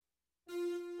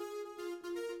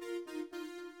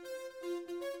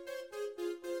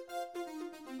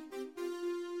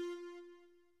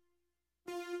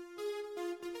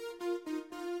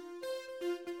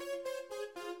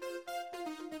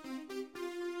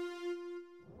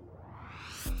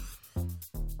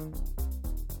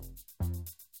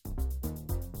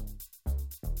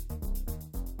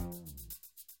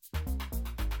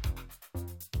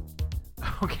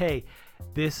Okay,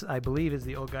 this, I believe, is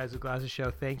the Old Guys with Glasses show.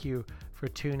 Thank you for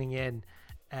tuning in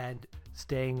and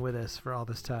staying with us for all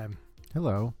this time.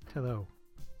 Hello. Hello.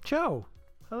 Joe,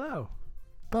 hello.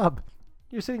 Bub.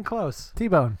 You're sitting close.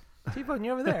 T-Bone. T-Bone,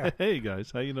 you're over there. Hey guys,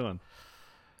 how you doing?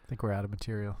 I think we're out of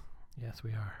material. Yes,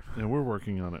 we are. Yeah, we're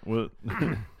working on it. What?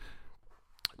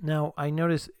 Now, I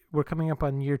notice we're coming up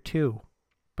on year 2,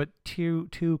 but tier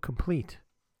 2 complete.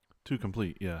 To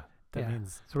complete, yeah. That Yeah.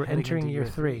 means So we're heading entering into year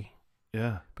 3.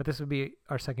 Yeah, But this would be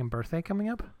our second birthday coming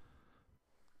up?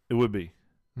 it would be.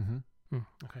 Mm-hmm.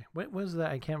 Okay. What was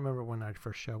that? I can't remember when our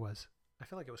first show was. I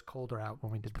feel like it was colder out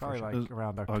when we did the Probably first like show.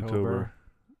 around October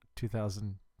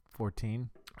 2014.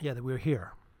 Yeah, that we were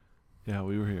here. Yeah,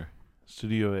 we were here.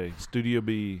 Studio A. Studio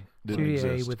B didn't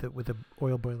Studio A exist. with the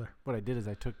oil boiler. What I did is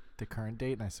I took the current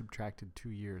date and I subtracted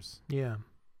 2 years. Yeah.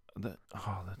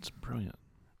 That's brilliant.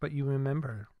 But you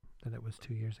remember that it was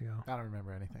 2 years ago. I don't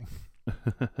remember anything.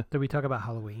 Did we talk about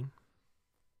Halloween?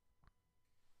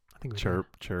 I think we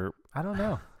Chirp, chirp. I don't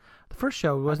know. did. The first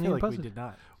show wasn't I feel even like posted. we did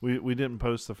not. We didn't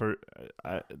post the first.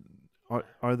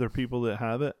 Are there people that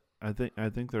have it? I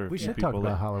think there are. We a few should people talk about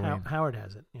that, Halloween. Howard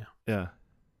has it. Yeah. Yeah,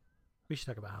 We should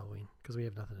talk about Halloween because we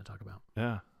have nothing to talk about.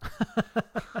 yeah,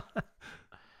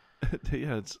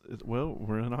 yeah. It's well,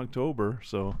 we're in October,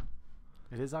 so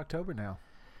It is October now.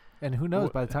 And who knows,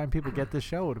 by the time people get this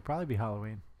show, it'll probably be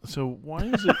Halloween. why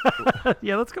is it?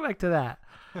 Yeah, let's go back to that.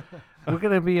 We're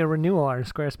going to be a renewal on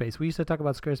Squarespace. We used to talk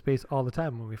about Squarespace all the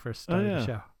time when we first started the yeah.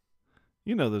 show.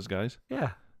 You know those guys.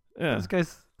 Yeah. Yeah. Those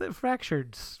guys, the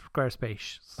fractured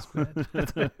Squarespace.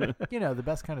 You know, the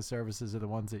best kind of services are the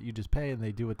ones that you just pay and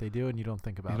they do what they do and you don't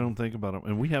think about You don't think about them,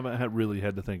 and we haven't really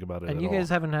had to think about it. And at you all. guys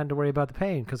haven't had to worry about the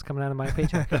paying because it's coming out of my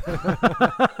paycheck.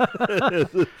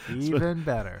 it. Even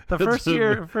better. The first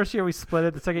year we split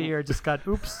it. The second year it just got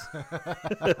oops.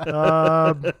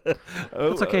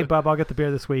 It's okay, Bob. I'll get the beer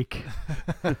this week.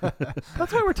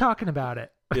 That's why we're talking about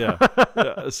it. Yeah.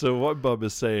 So what Bub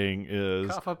is saying is,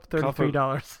 Cough up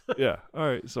 $33. yeah. All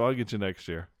right. So I'll get you next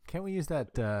year. Can't we use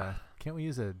that? Can't we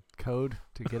use a code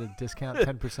to get a discount,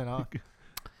 10% off?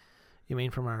 You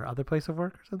mean from our other place of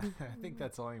work or something? I think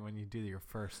that's only when you do your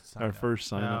first sign Our up. first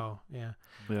sign up. Oh, yeah.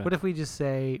 Yeah. What if we just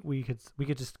say we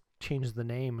could just change the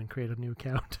name and create a new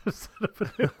account instead of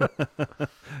a new one?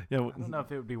 Yeah. I don't know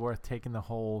if it would be worth taking the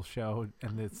whole show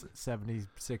and its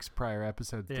 76 prior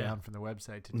episodes Yeah. down from the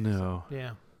website to do something. No.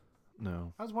 Yeah.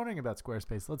 No. I was wondering about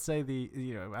Squarespace. Let's say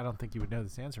I don't think you would know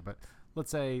this answer, but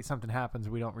let's say something happens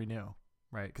and we don't renew,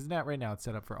 right? Because right now it's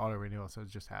set up for auto renewal, so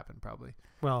it's just happened probably.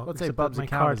 Well, Let's say except that Bub's my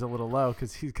account card, is a little low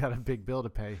because he's got a big bill to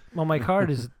pay. well, my card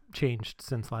is changed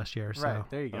since last year, so Right,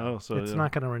 there you go. Oh, so it's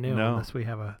not going to renew No. unless we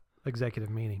have a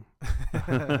executive meeting.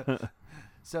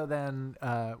 So then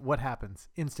what happens?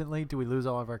 Instantly, do we lose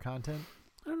all of our content?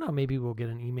 I don't know. Maybe we'll get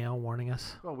an email warning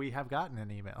us. Well, we have gotten an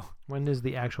email. When is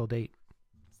the actual date?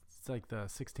 It's like the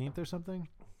 16th or something.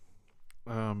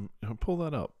 Pull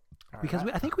that up. Because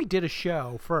I think we did a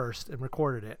show first and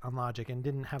recorded it on Logic and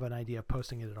didn't have an idea of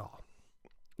posting it at all.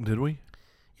 Did we?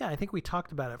 Yeah, I think we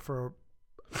talked about it for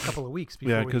a couple of weeks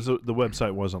before. Yeah, because the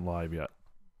website wasn't live yet.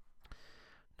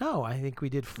 No, I think we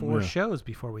did 4 Yeah. shows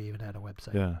before we even had a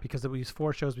website. Yeah. Because it was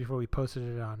 4 shows before we posted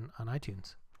it on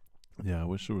iTunes. Yeah, I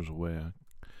wish there was a way I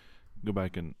go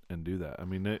back and do that. I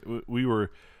mean, we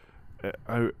were.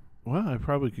 I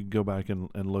probably could go back and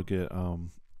look at a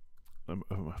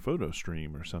photo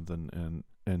stream or something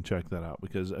and check that out,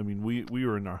 because I mean we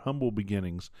were in our humble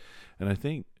beginnings, and I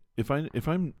think if I'm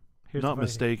Here's not the funny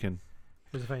mistaken, thing.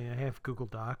 Here's the funny thing. I have Google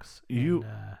Docs. You-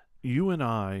 and, you and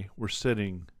I were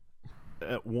sitting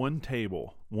at one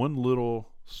table, one little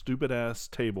stupid ass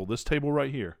table, this table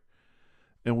right here,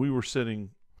 and we were sitting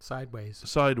sideways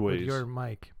sideways, with your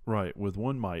mic. right, with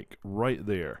one mic right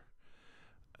there,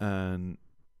 and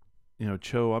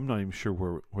Cho, I'm not even sure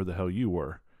where the hell you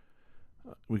were,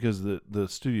 because the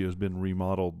studio's been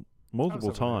remodeled multiple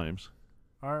over there. times.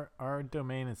 Our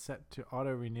domain is set to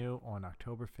auto renew on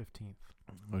October 15th.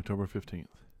 October 15th.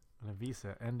 And a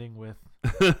visa ending with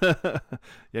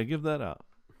Yeah, give that out.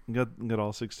 Got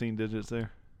all 16 digits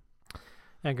there.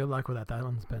 Yeah, good luck with that. That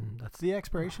one's been the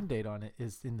expiration date on it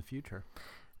is in the future.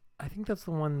 I think that's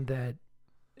the one that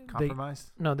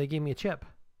Compromised. they gave me a chip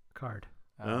card,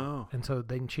 Oh, and so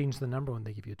they changed the number when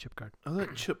they give you a chip card.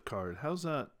 that chip card. How's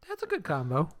that? That's a good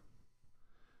combo.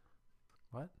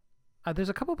 What? There's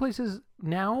a couple places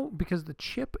now because the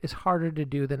chip is harder to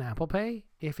do than Apple Pay.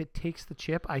 If it takes the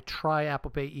chip, I try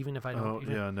Apple Pay even if I don't. Oh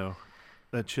yeah, no,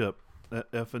 that chip,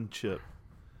 that effing chip.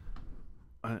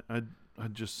 I'd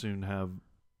just soon have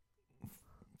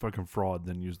fucking fraud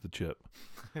than use the chip.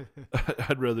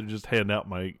 I'd rather just hand out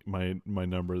my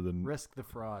number than Risk the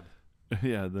fraud.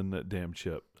 Yeah, than that damn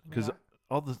chip. Because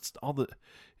Yeah.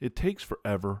 it takes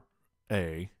forever.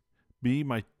 A, B,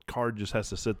 my card just has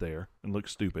to sit there and look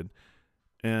stupid,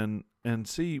 and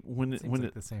C, when Seems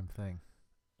like the same thing.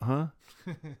 huh?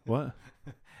 What?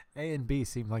 A and B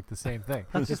seem like the same thing.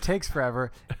 It just takes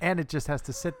forever, and it just has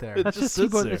to sit there. It That's just just sits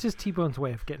T-Bone. there. It's just T-Bone's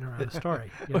way of getting around the story.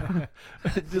 You know?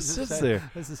 It just sits there.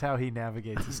 This is how he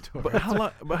navigates the story. But how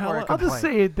long? But how Or a long? I'll just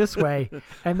say it this way,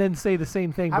 and then say the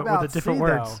same thing, How but with about a different C,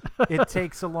 words. though? It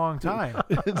takes a long time.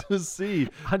 Just C.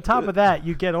 On top of that,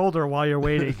 you get older while you're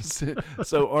waiting.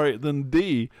 So all right, then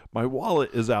D. My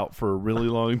wallet is out for a really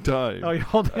long time. Oh, you're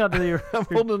holding onto your. I'm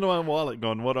holding onto my wallet,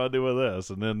 going, "What do I do with this?"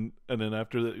 And then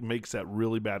after that, it makes that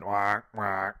really bad whack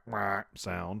whack whack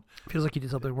sound. Feels like you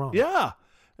did something wrong. Yeah,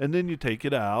 and then you take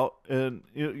it out, and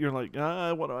you're like,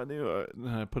 "What do I do?" And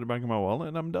I put it back in my wallet,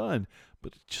 and I'm done.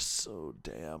 But it's just so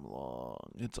damn long.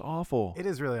 It's awful. It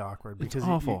is really awkward It's because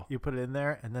awful. you put it in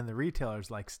there, and then the retailers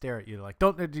like stare at you like,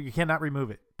 you cannot remove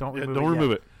it. Don't remove it. Don't yet."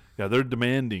 remove it. Yeah, they're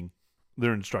demanding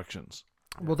their instructions.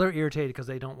 Well, they're irritated because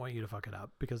they don't want you to fuck it up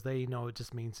because they know it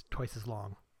just means twice as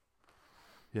long.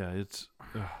 Yeah, it's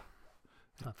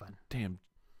It's not fun.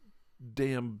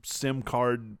 damn SIM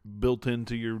card built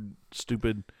into your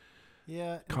stupid.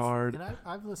 Yeah, Card. And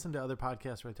I've listened to other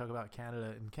podcasts where they talk about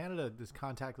Canada. In Canada, this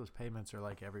contactless payments are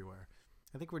like everywhere.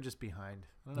 I think we're just behind.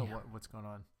 I don't know Yeah. what's going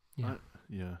on. Yeah.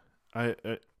 Yeah, I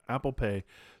Apple Pay.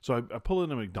 So I pulled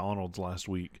into McDonald's last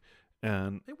week,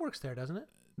 and It works there, doesn't it?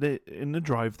 they in the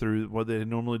drive-through, what they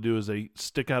normally do is they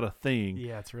stick out a thing,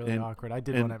 Yeah, it's really And- awkward. I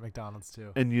did and- one at McDonald's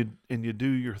too. and you do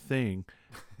your thing,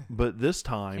 but this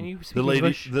time Can you speak the lady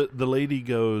English? the lady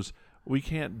goes, "We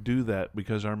can't do that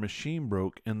because our machine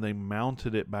broke and they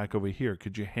mounted it back over here.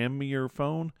 Could you hand me your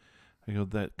phone?" I go,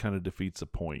 "That kind of defeats the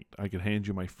point. I could hand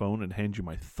you my phone and hand you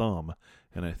my thumb,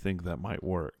 and I think that might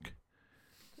work."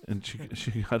 And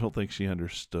she I don't think she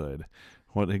understood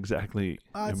what exactly it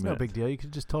It's no meant. big deal. You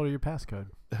could just told her your passcode.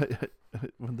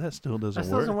 Well, that still doesn't That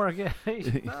still work. doesn't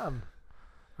work. Yeah.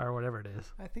 Or whatever it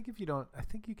is. I think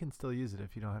you can still use it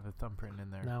if you don't have a thumbprint in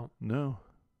there. No. No,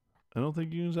 I don't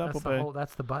think you use Apple That's Pay.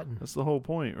 that's the button. That's the whole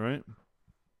point, right?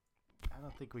 I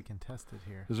don't think we can test it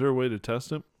here. Is there a way to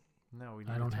test it? No, we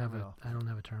need I don't a have terminal. I don't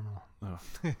have a terminal. Oh.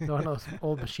 One of those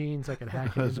old machines I could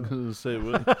hack I was into. going to say,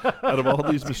 out of all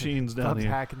these machines down Bob's here,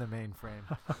 hacking the mainframe.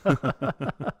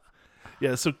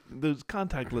 yeah. So those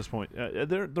contactless point,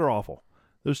 they're awful.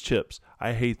 Those chips,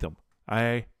 I hate them.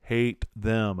 I hate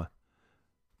them.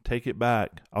 Take it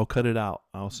back. I'll cut it out.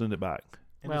 I'll send it back.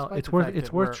 And Well, despite it's the worth fact it's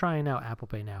that worth we're- trying out Apple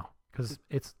Pay now because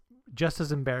it's just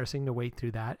as embarrassing to wait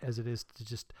through that as it is to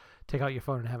just take out your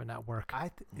phone and have it not work.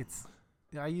 I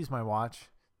use my watch.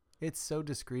 It's so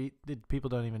discreet that people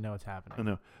don't even know it's happening. I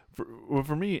know.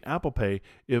 For me, Apple Pay,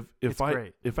 if It's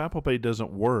great. if Apple Pay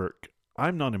doesn't work,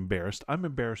 I'm not embarrassed. I'm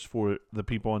embarrassed for the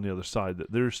people on the other side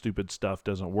that their stupid stuff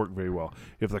doesn't work very well.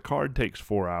 If the card takes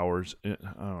 4 hours, I don't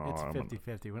know. It's I'm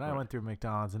 50-50. When I Right. went through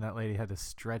McDonald's and that lady had to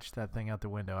stretch that thing out the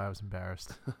window, I was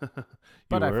embarrassed. You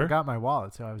But I were? forgot my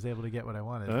wallet, so I was able to get what I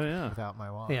wanted Oh, yeah. without my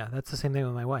wallet. Yeah, that's the same thing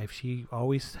with my wife. She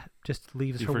always just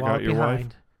leaves You her forgot wallet your wife?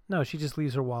 behind. No, she just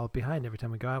leaves her wallet behind every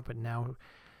time we go out. But now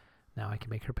I can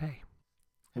make her pay.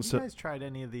 Have So- you guys tried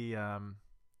any of the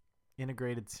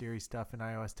integrated Siri stuff in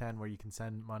iOS 10 where you can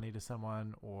send money to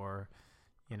someone or,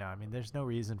 I mean, there's no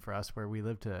reason for us where we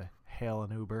live to hail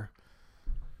an Uber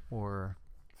or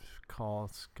call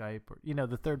Skype or,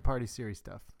 the third-party Siri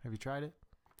stuff. Have you tried it?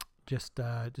 Just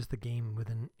the game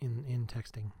within in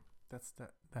texting, That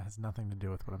has nothing to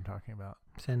do with what I'm talking about.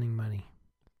 sending money.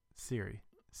 Siri,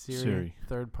 Siri.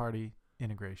 third-party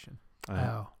integration.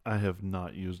 Oh, I have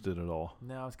not used it at all.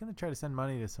 No, I was going to try to send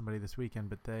money to somebody this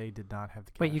weekend, but they did not have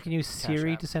the cash. wait, you can use Cash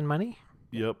Siri App. to send money?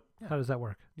 Yep. Yeah. How does that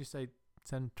work? You say,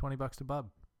 send $20 to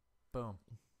Bub. Boom.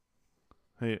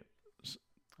 Hey,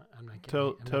 I'm not getting Tell-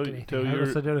 it. I'm tell- not getting tell anything. your-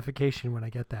 It's a notification when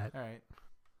I get that. All right.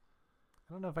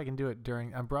 I don't know if I can do it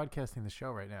during. I'm broadcasting the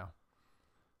show right now.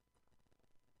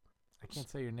 I can't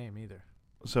say your name either.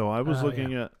 so I was Oh,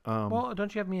 looking at Well,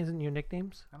 don't you have me as in your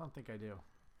nicknames? I don't think I do.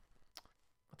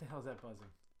 What the hell is that buzzing?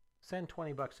 Send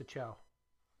 $20 to Cho.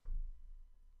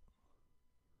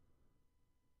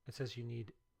 It says you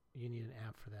need an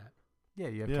app for that. Yeah,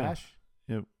 you have Yeah. cash.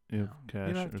 you have No.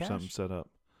 cash have or something cash? set up.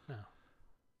 No.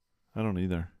 I don't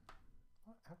either.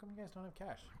 How come you guys don't have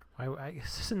cash?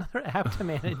 Is this another app to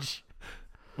manage?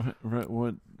 What?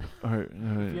 All right.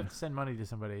 If you have to send money to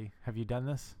somebody, have you done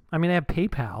this? I mean, I have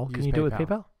PayPal. Can Use you do it with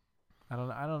PayPal.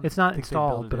 PayPal? I don't. It's not think they built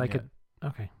installed, it but in I yet. could.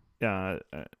 Okay. Yeah.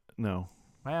 No.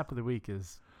 My app of the week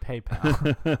is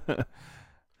PayPal.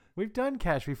 We've done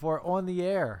cash before on the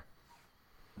air.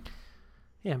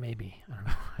 Yeah, maybe.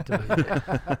 I don't know. I deleted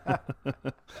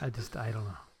it. I don't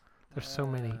know. There's so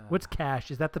many. What's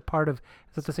Cash? Is that the part of?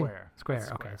 Is that the thing? Square. Square.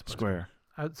 It's Okay, that's part of Square.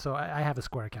 So I have a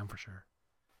Square account for sure.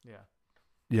 Yeah.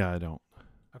 Yeah, I don't.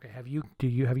 Okay. Have you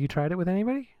tried it with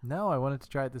anybody? No, I wanted to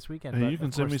try it this weekend. Hey, but you can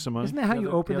of send me course- some money. Isn't that how The you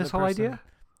other- open the this other whole person- idea?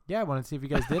 Yeah, I wanted to see if you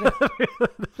guys did it.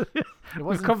 It We've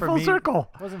wasn't come for full me. circle.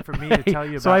 It wasn't for me to tell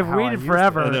you about So I've how I waited used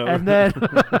forever, I know. and then.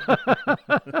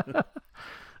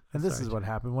 And this Sorry, is what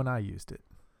happened when I used it.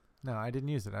 No, I didn't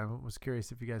use it. I was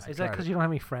curious if you guys had Is that tried because it. you don't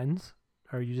have any friends,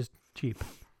 or are you just cheap?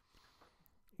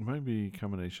 It might be a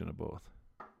combination of both.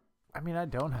 I mean, I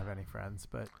don't have any friends,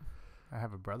 but I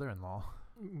have a brother-in-law.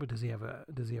 But does he have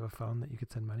a phone that you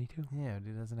could send money to? Yeah, but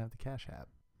he doesn't have the Cash App.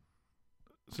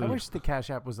 So I wish the Cash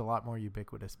App was a lot more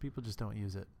ubiquitous. People just don't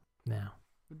use it. No.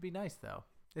 It'd be nice though.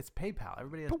 It's PayPal.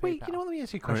 Everybody has But wait, PayPal. you know what? Let me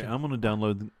ask you a all right, question. I'm gonna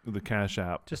download the Cash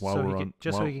app Just while so we're you on. can,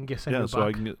 just so while- you can get send you yeah, a so I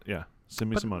buck. can get send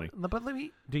me some money. But let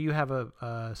me. Do you have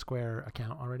a Square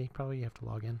account already? Probably you have to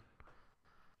log in.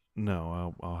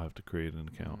 No, I'll have to create an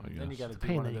account. I guess. Then you got to It's a do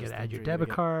pain. one Then of you those got to add things your where you debit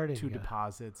get card. And 2 you gotta-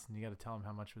 deposits, and you got to tell them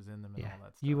how much was in them and Yeah, all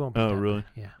that stuff. you won't. Oh, put that really?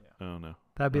 there. Yeah, Oh no.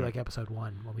 that'd be Alright. like episode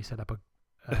 1 when we set up a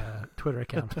Twitter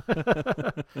account.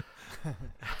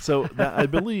 So that I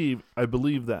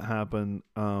believe that happened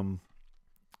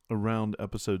around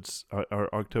episodes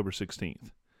or October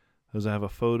 16th, because I have a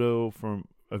photo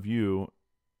of you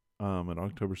on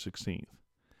October 16th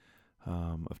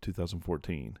of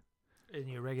 2014 In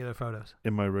your regular photos.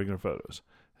 in my regular photos,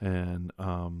 and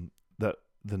that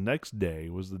the next day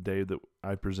was the day that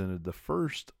I presented the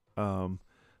first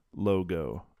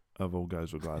logo of Old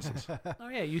Guys with Glasses. Oh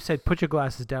yeah, you said put your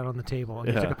glasses down on the table, and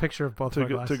you Yeah. took a picture of both of our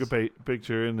glasses. took a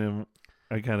picture, and then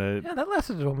I kind of Yeah, that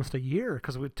lasted almost a year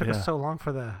because it took Yeah. us so long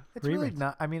for the It's really remake.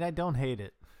 not. I mean, I don't hate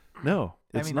it. no,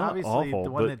 it's I mean, not obviously, awful,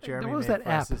 the one but that Jeremy was made that for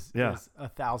us app. is Yeah.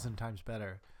 1,000 times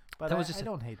better. But That I, was just I a-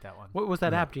 don't hate that one. What was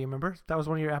that Yeah. app? Do you remember? That was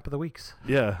one of your app of the weeks.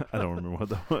 yeah, I don't remember what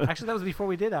that was. Actually, that was before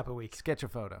we did app of week. Sketch a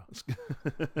photo.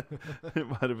 It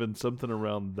might have been something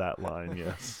around that line,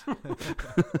 yes.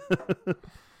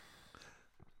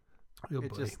 Oh, It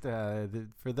boy. just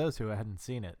for those who hadn't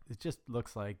seen it, it just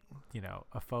looks like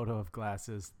a photo of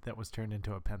glasses that was turned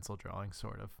into a pencil drawing,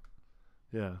 sort of.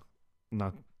 Yeah,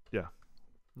 not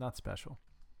Not special.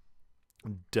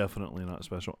 definitely not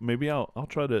special. Maybe I'll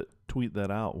try to tweet that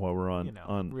out while we're on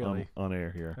really. on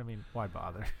air here. I mean, why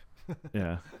bother?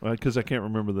 Yeah, because I can't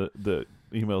remember the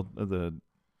email the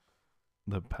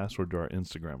password to our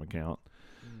Instagram account.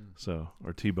 So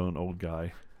our T-Bone old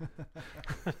guy.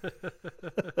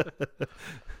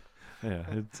 Yeah,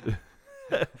 it's.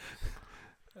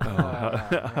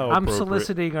 How I'm appropriate.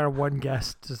 soliciting our one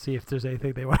guest to see if there's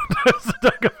anything they want us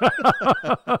to talk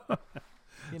about.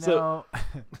 So-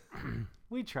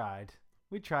 We tried.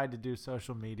 We tried to do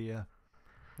social media.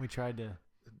 We tried to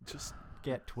Just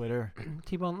get Twitter.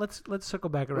 T-Bone, let's circle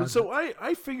back around. so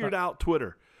I figured out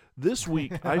Twitter this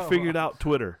week. I figured out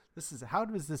Twitter. How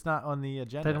was this not on the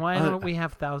agenda? Then why don't we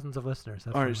have thousands of listeners?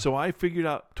 That's All right, why. so I figured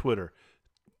out Twitter.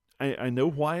 I know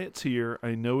why it's here.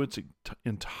 I know its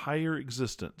entire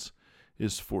existence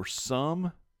is for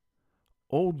some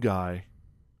old guy,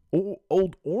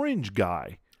 old orange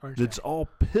guy Orange that's guy. all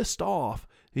pissed off.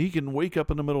 He can wake up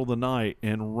in the middle of the night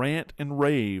and rant and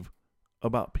rave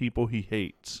about people he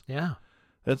hates. Yeah.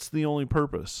 That's the only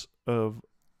purpose of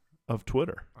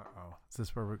Twitter. Uh-oh. Is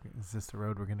this the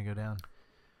road we're going to go down?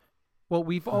 Well,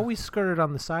 we've always skirted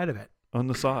on the side of it. On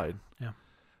the side. Yeah.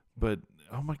 But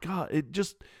oh my god, it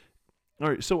just all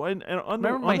right. So on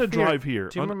Remember the my theory- drive here,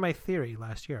 Do you remember my theory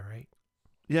last year, right?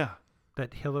 yeah,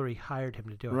 That Hillary hired him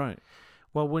to do it. right.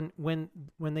 Well, when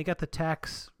they got the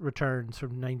tax returns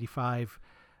from '95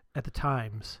 at the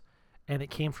Times, and it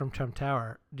came from Trump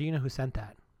Tower, do you know who sent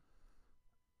that?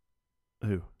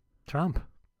 Who? Trump.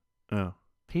 Oh,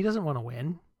 He doesn't want to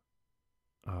win.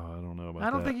 I don't know about. I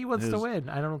don't that. think he wants to His- win.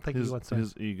 I don't think his, he wants to.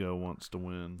 His ego wants to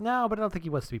win. No, but I don't think he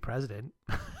wants to be president.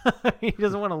 He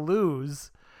doesn't want to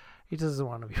lose. He doesn't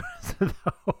want to be president,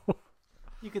 though.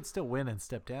 You could still win and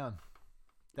step down.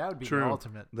 That would be True. the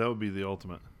ultimate. That would be the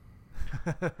ultimate.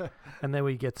 And then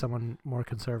we get someone more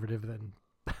conservative than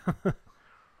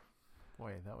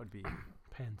Boy, that would be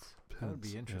Pence. that would be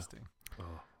Pence, yeah. interesting. Oh.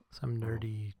 Some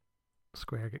nerdy,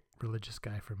 square religious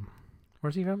guy from,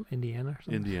 where's he from? Indiana or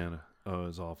something? Indiana. Oh,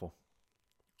 it's awful.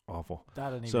 Awful. I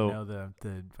don't even So- know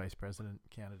the vice president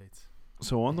candidates.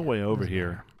 So on the Yeah, way over doesn't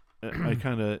here, I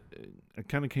kind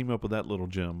of came up with that little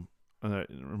gem. And I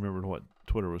remembered what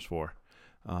Twitter was for.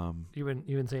 You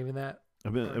been saving that?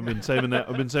 I've been saving that.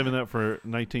 I've been saving that for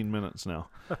 19 minutes now.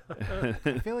 I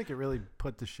feel like it really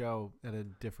put the show at a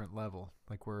different level.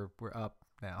 Like we're up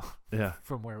now. Yeah.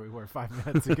 From where we were 5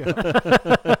 minutes ago.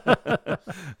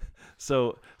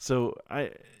 So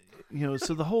I,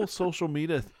 so the whole social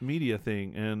media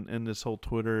thing and this whole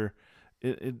Twitter,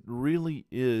 it really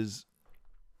is,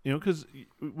 because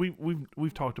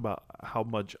we've talked about how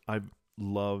much I've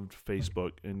loved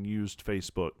Facebook and used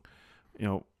Facebook,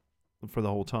 for the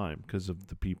whole time because of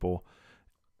the people,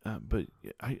 but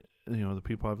the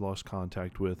people I've lost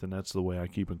contact with, and that's the way I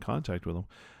keep in contact with them.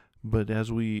 But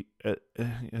as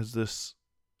this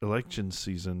election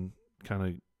season kind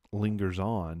of lingers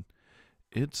on,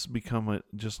 it's become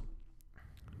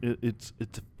it's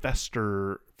a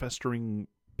festering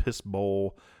piss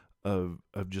bowl of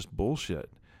just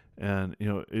bullshit, and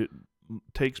it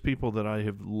takes people that I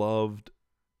have loved,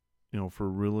 for a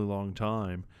really long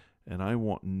time, and I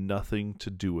want nothing to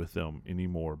do with them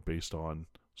anymore based on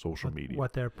social media.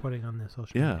 What they're putting on the social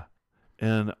media.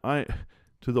 And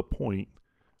to the point,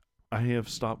 I have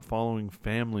stopped following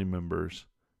family members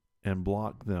and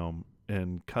blocked them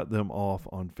and cut them off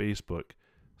on Facebook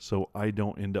so I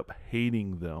don't end up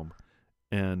hating them.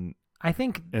 And I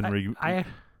think I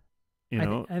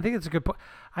think it's a good point.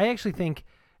 I actually think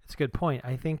it's a good point.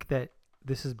 I think that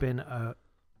this has been a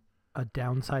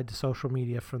downside to social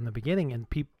media from the beginning, and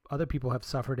other people have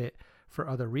suffered it for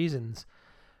other reasons.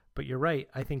 But you're right.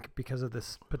 I think because of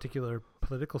this particular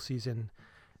political season,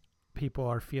 people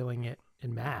are feeling it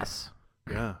in mass.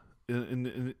 Yeah,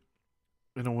 and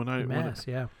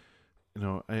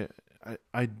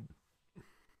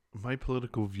my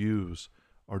political views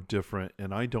are different,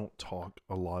 and I don't talk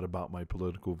a lot about my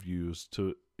political views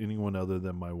to anyone other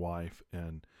than my wife,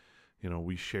 and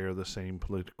we share the same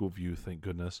political view, thank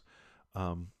goodness,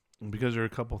 because there are a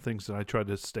couple of things that I try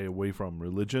to stay away from: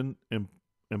 religion and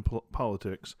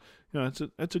politics. It's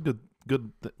a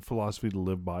good philosophy to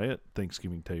live by at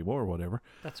Thanksgiving table or whatever.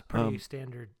 That's pretty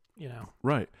standard,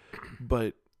 Right,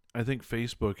 but I think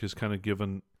Facebook has kind of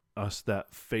given us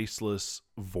that faceless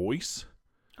voice.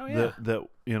 Oh, yeah.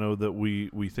 that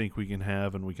we think we can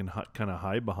have and we can kind of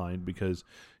hide behind, because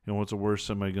what's the worst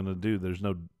somebody going to do? There's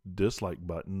no dislike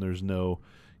button. There's no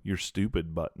 "you're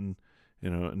stupid" button.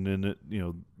 And then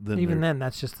then even then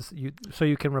that's just so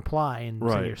you can reply and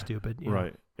say you're stupid.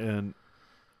 Right. And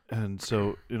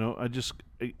so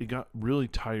it got really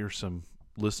tiresome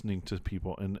listening to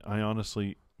people, and I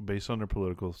honestly, based on their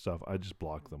political stuff, I just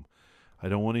block them. I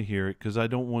don't want to hear it because I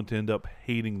don't want to end up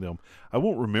hating them. I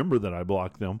won't remember that I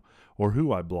blocked them or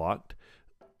who I blocked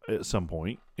at some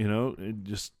point,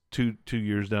 just two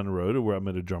years down the road, or where I'm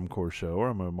at a drum corps show or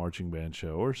I'm at a marching band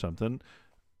show or something.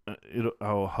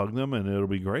 I'll hug them and it'll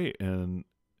be great. And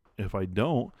if I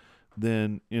don't,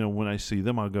 then, when I see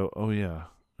them, I'll go, oh yeah,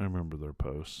 I remember their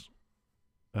posts.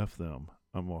 F them.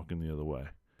 I'm walking the other way.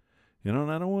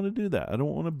 And I don't want to do that. I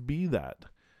don't want to be that.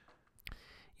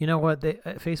 You know what?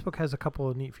 Facebook has a couple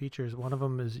of neat features. One of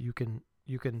them is you can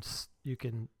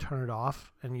turn it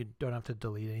off and you don't have to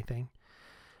delete anything.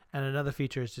 And another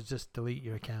feature is to just delete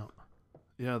your account.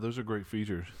 Yeah, those are great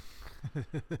features.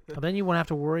 Well, then you won't have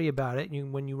to worry about it.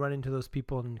 When you run into those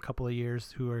people in a couple of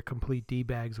years who are complete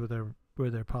D-bags with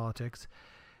their politics,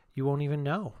 you won't even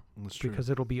know. That's true. Because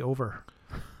it'll be over.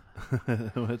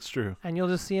 That's true. And you'll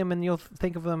just see them and you'll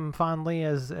think of them fondly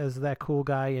as that cool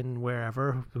guy in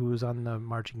wherever who's on the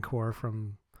marching corps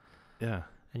from. Yeah.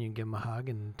 And you can give him a hug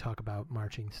and talk about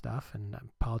marching stuff, and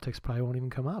politics probably won't even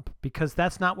come up because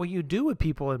that's not what you do with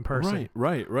people in person.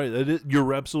 Right.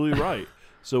 You're absolutely right.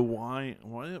 So why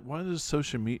does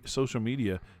social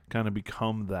media kind of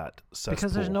become that cesspool?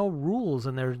 Because there's no rules,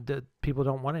 and people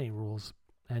don't want any rules,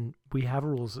 and we have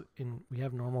rules we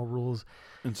have normal rules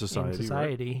in society,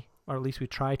 right? Or at least we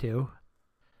try to.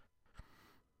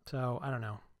 So I don't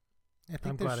know. I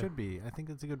think there should be. I think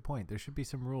that's a good point. There should be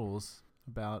some rules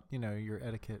about your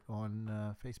etiquette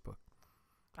on Facebook.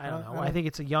 I don't know. I think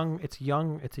it's a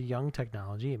young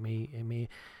technology. It may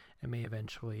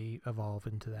eventually evolve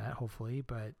into that, hopefully,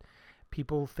 but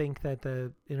people think that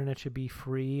the internet should be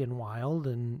free and wild,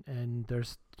 and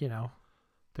there's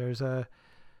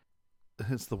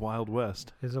it's the Wild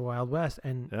West. It's a Wild West,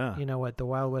 and you know what? The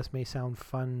Wild West may sound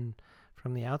fun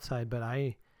from the outside, but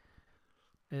I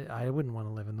wouldn't want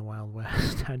to live in the Wild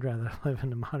West. I'd rather live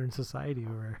in a modern society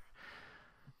where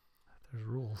there's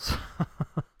rules.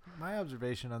 My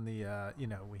observation on the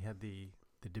we had the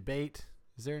debate.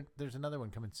 There's another one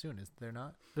coming soon, is there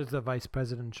not? There's the vice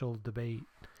presidential debate.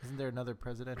 Isn't there another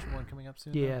presidential one coming up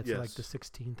soon? Yeah, it's like the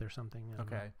 16th or something.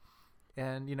 Okay.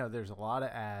 And, there's a lot of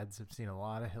ads. I've seen a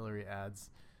lot of Hillary ads.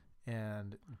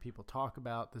 And people talk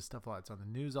about this stuff a lot. It's on the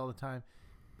news all the time.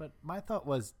 But my thought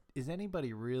was, is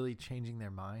anybody really changing their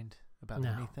mind about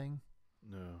anything?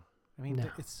 No. I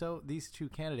mean, it's so these two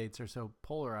candidates are so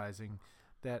polarizing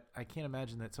that I can't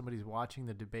imagine that somebody's watching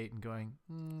the debate and going,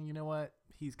 you know what,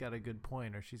 he's got a good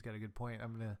point or she's got a good point.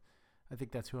 I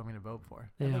think that's who I'm gonna vote for.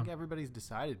 Yeah. I think everybody's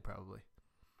decided probably.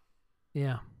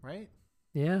 Yeah. Right.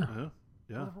 Yeah.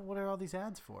 Yeah. What are all these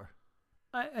ads for?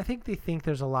 I think they think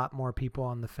there's a lot more people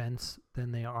on the fence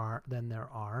than there are.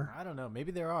 I don't know.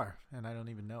 Maybe there are, and I don't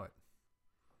even know it.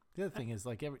 The other thing is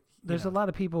like there's a lot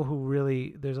of people who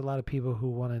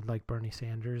wanted like Bernie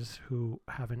Sanders who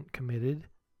haven't committed.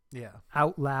 Yeah.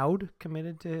 Out loud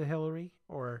committed to Hillary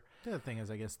or. The other thing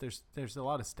is, I guess there's a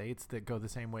lot of states that go the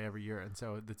same way every year, and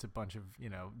so it's a bunch of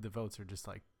the votes are just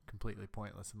like completely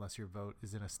pointless unless your vote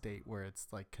is in a state where it's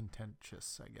like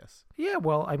contentious, I guess. Yeah,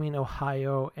 well, I mean,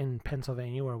 Ohio and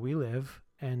Pennsylvania, where we live,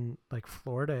 and like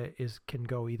Florida can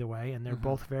go either way, and they're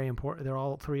both very important.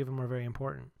 All three of them are very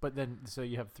important. But then, so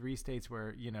you have 3 states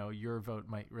where your vote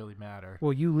might really matter.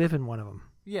 Well, you live in one of them.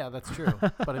 Yeah, that's true.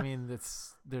 But I mean,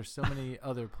 there's so many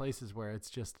other places where it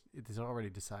is already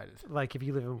decided. Like if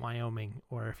you live in Wyoming,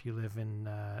 or if you live in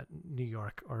New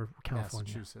York or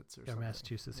California, Massachusetts, or something.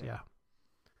 Massachusetts, yeah.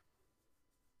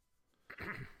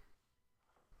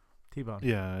 T-Bone.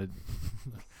 Yeah.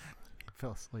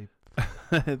 Fell asleep.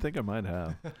 I think I might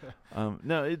have.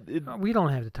 No, we don't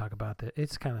have to talk about that.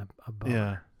 It's kind of a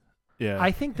bummer. Yeah.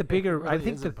 I think the bigger. Really I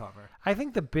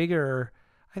think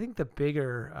the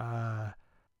bigger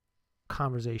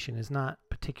conversation is not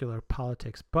particular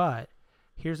politics, but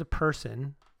here's a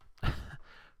person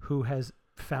who has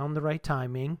found the right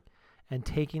timing and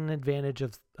taking advantage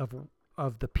of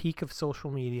the peak of social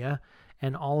media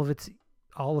and all of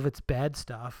its bad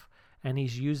stuff, and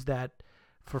he's used that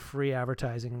for free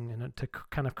advertising and to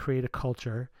kind of create a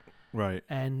culture. Right.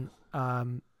 And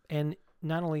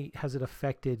not only has it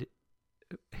affected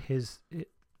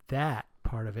that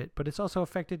part of it, but it's also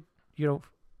affected,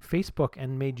 Facebook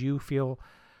and made you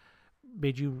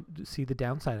see the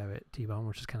downside of it, T-Bone,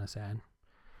 which is kind of sad.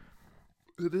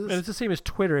 It is. And it's the same as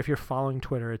Twitter. If you're following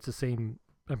Twitter, it's the same.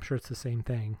 I'm sure it's the same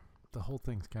thing. The whole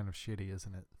thing's kind of shitty,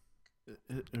 isn't it?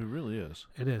 It really is.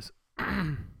 It is.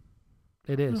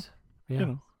 It is.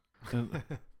 Yeah.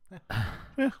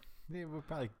 Yeah, we'll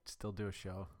probably still do a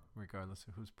show regardless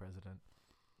of who's president.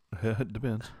 It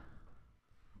depends.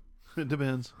 It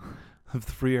depends. If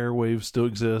the free airwaves still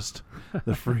exist,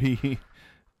 the free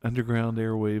underground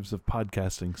airwaves of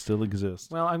podcasting still exist.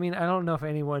 Well, I mean, I don't know if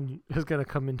anyone is going to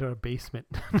come into our basement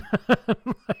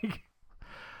like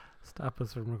stop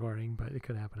us from recording, but it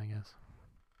could happen, I guess.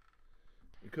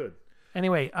 It could.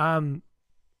 Anyway, oh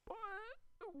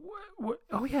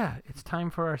yeah, it's time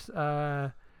for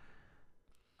our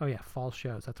fall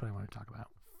shows. That's what I want to talk about.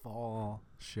 Fall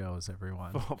shows,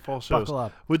 everyone. Fall shows. Buckle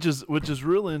up. Which is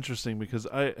real interesting because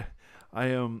I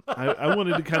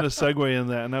wanted to kind of segue in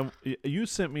that, and you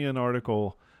sent me an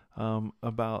article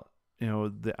about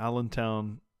the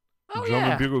Allentown Drum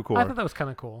and Bugle Corps. I thought that was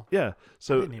kind of cool. Yeah,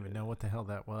 so I didn't even know what the hell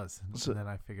that was, and then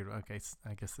I figured, okay,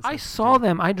 I guess this. I saw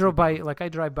them. I drive by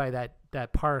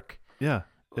that park. Yeah.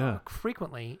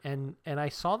 Frequently, and I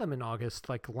saw them in August,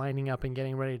 like lining up and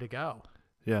getting ready to go.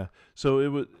 Yeah. So it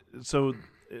was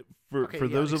for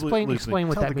those of listening. Explain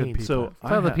what that means. So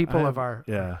tell the people of our.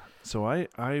 Yeah. So I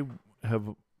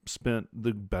have spent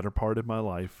the better part of my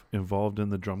life involved in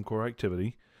the drum corps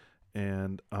activity,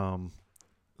 and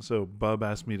so Bub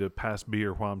asked me to pass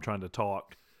beer while I'm trying to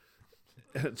talk.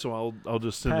 And so I'll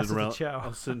just send Pass it around. Joe.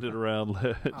 I'll send it around.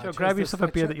 Joe, grab yourself a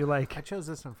beer that you like. I chose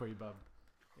this one for you, Bub.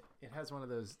 It has one of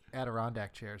those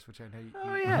Adirondack chairs, which I know you.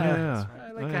 Oh yeah. Right?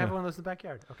 I like to have one of those in the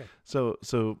backyard. Okay. So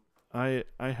I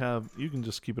have. You can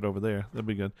just keep it over there. That'd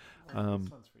be good. This one's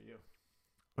for you.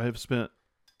 I have spent.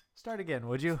 Start again,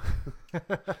 would you?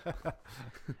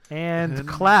 and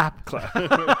clap.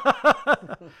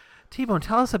 T-Bone,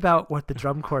 tell us about what the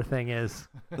drum corps thing is.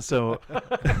 So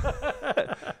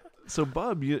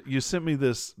Bob, you sent me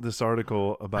this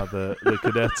article about the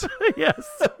cadets. Yes,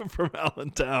 from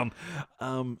Allentown.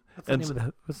 What's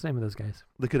the name of those guys?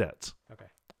 The cadets. Okay.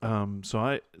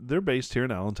 So they're based here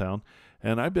in Allentown,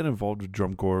 and I've been involved with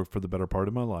drum corps for the better part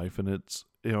of my life, and it's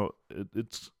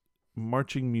it's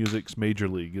marching music's major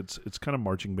league. It's kind of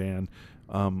marching band,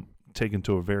 taken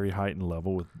to a very heightened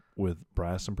level with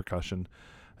brass and percussion,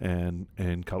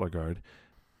 and color guard,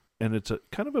 and it's a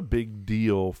kind of a big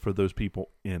deal for those people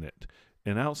in it.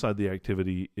 And outside the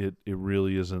activity, it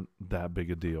really isn't that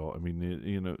big a deal. I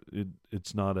mean,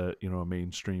 it's not a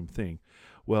mainstream thing.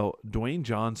 Well, Dwayne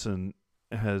Johnson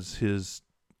has his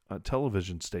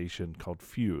television station called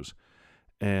Fuse,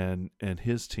 and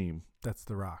his team. That's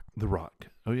The Rock. The Rock.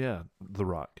 Oh yeah, The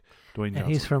Rock. Dwayne Johnson.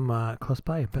 And he's from close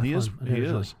by. He is.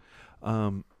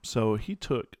 So he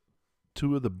took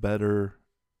two of the better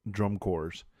drum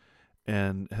corps,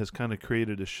 and has kind of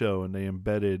created a show, and they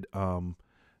embedded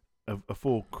a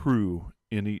full crew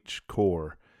in each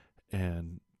corps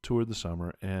and toured the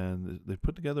summer, and they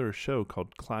put together a show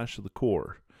called Clash of the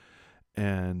Corps,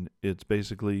 and it's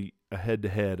basically a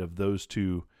head-to-head of those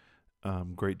two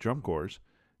great drum corps,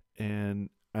 and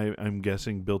I'm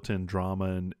guessing built-in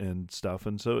drama and stuff,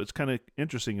 and so it's kind of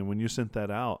interesting. And when you sent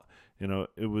that out,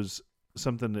 it was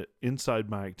something that inside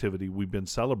my activity we've been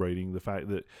celebrating the fact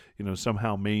that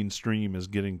somehow mainstream is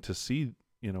getting to see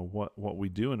what we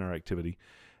do in our activity,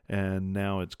 and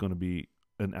now it's going to be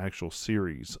an actual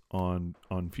series on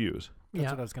Fuse.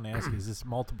 That's what I was going to ask you. Is this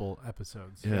multiple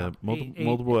episodes? Yeah,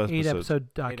 multiple episodes.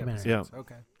 8-episode documentary. Yeah.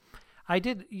 Okay. I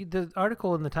did the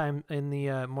article in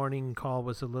the morning call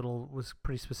was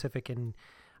pretty specific, and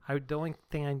the only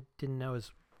thing I didn't know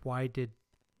is why did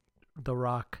The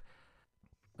Rock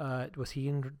was he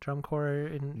in drum corps?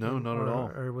 No, not at all.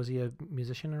 Or was he a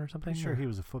musician or something? I'm sure he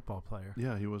was a football player.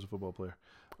 Yeah, he was a football player.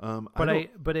 But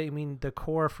I mean the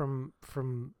corps from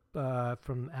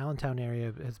Allentown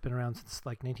area has been around since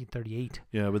like 1938.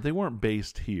 Yeah, but they weren't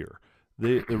based here.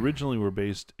 They originally were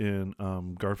based in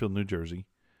Garfield, New Jersey,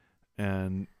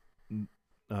 and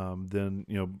then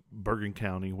Bergen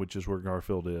County, which is where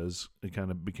Garfield is, it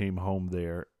kind of became home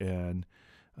there, and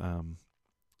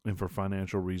for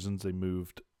financial reasons they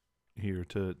moved here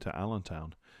to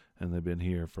Allentown, and they've been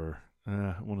here for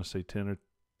I want to say 10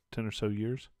 or so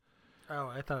years. Oh,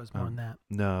 I thought it was more than that.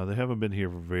 No, they haven't been here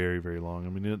for very, very long. I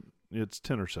mean, it's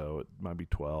 10 or so. It might be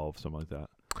 12, something like that.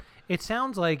 It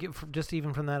sounds like, just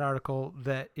even from that article,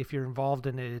 that if you're involved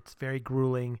in it, it's very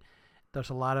grueling. There's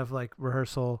a lot of like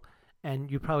rehearsal, and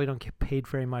you probably don't get paid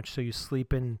very much, so you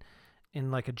sleep in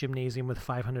like a gymnasium with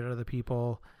 500 other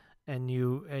people, and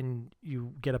you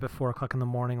get up at 4 o'clock in the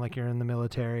morning like you're in the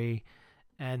military,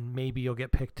 and maybe you'll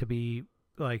get picked to be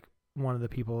like one of the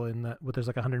people there's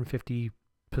like 150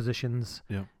 positions,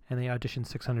 and they audition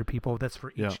 600 people. That's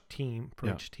for each team.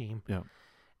 Each team. Yeah.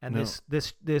 And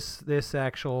this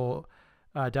actual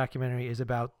documentary is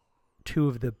about two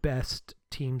of the best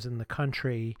teams in the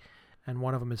country, and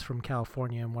one of them is from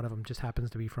California, and one of them just happens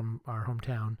to be from our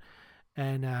hometown.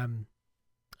 And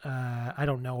I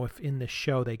don't know if in the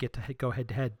show they get to go head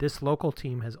to head. This local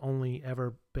team has only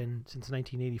ever been, since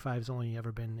 1985, has only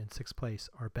ever been in 6th place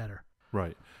or better.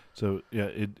 Right. So yeah,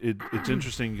 it's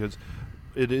interesting because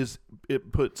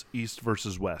it puts East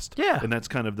versus West. Yeah. And that's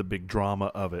kind of the big drama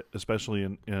of it, especially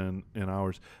in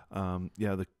ours.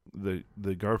 The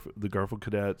Garfield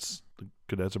Cadets, the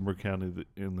Cadets of Bergen County,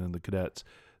 and then the Cadets,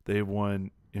 they've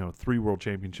won 3 world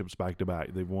championships back to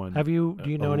back. They've won. Do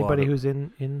you know anybody who's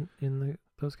in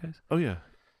those guys? Oh yeah,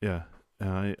 yeah.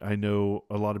 I know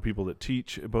a lot of people that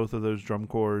teach both of those drum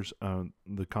corps.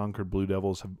 The Concord Blue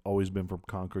Devils have always been from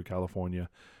Concord, California,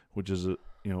 which is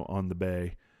on the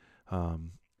bay.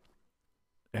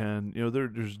 And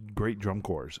there's great drum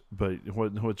corps, but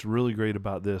what's really great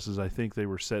about this is I think they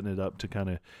were setting it up to kind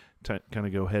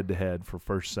of go head to head for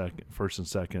first and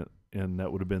second, and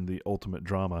that would have been the ultimate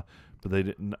drama. But they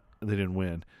didn't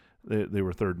win. They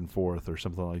were 3rd and 4th or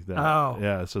something like that. Oh,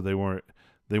 yeah. So they weren't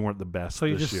the best. So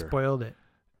you this just year. Spoiled it.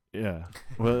 Yeah.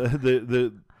 Well,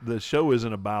 the show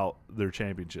isn't about their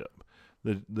championship.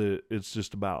 It's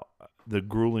just about the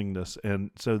gruelingness. And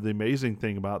so the amazing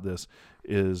thing about this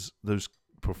is those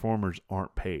performers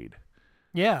aren't paid.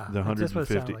 Yeah. The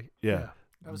 150. Like. Yeah.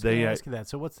 I was going to ask you that.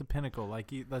 So what's the pinnacle?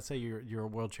 Like, let's say you're a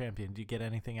world champion. Do you get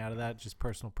anything out of that? Just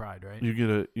personal pride, right? You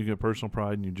get personal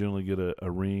pride, and you generally get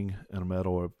a ring and a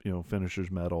medal,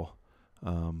 finisher's medal,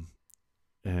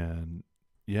 and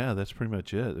yeah, that's pretty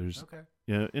much it. There's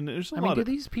and there's a lot. Do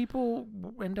these people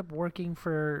end up working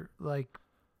for like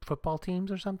football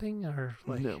teams or something, or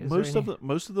like most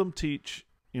of them teach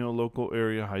local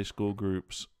area high school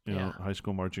groups, high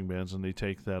school marching bands, and they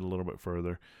take that a little bit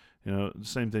further.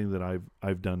 Same thing that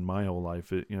I've done my whole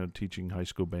life, teaching high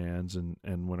school bands and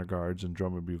winter guards and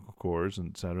drum and bugle corps and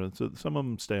et cetera. So some of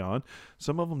them stay on,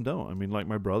 some of them don't. I mean, like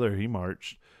my brother, he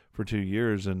marched for 2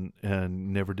 years and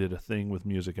never did a thing with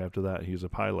music after that. He's a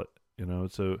pilot,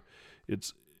 so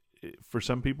for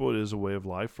some people it is a way of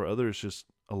life. For others, just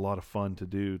a lot of fun to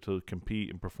do, to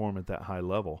compete and perform at that high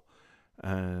level.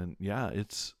 And yeah,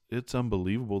 it's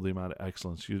unbelievable the amount of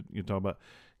excellence. You talk about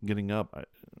getting up,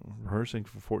 rehearsing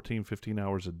for 14, 15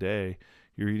 hours a day.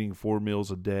 You're eating 4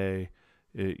 meals a day.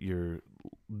 You're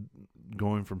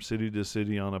going from city to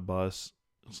city on a bus,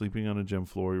 sleeping on a gym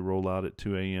floor. You roll out at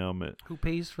 2 a.m. Who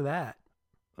pays for that?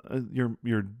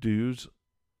 Your dues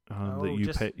that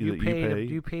you pay.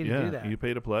 You pay to do that. You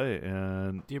pay to play.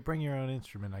 And do you bring your own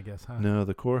instrument? I guess, huh? No,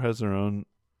 the Corps has their own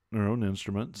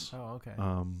instruments. Oh, okay.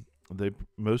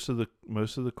 most of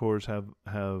the cores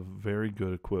have very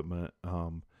good equipment,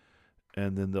 and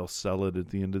then they'll sell it at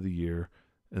the end of the year,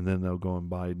 and then they'll go and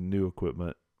buy new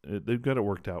equipment. They've got it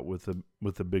worked out with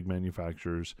the big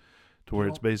manufacturers, to where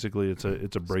it's basically it's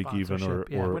a break even or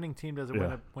winning team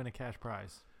doesn't win a cash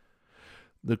prize.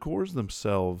 The cores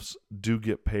themselves do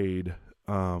get paid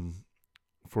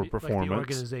for performance. Like the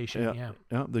organization,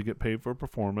 yeah, they get paid for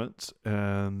performance,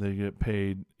 and they get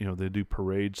paid. They do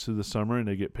parades through the summer, and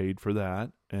they get paid for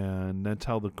that, and that's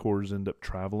how the cores end up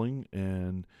traveling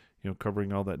and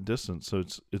covering all that distance. So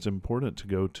it's important to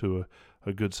go to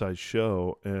a good sized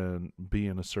show and be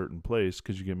in a certain place,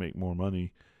 because you can make more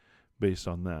money based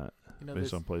on that.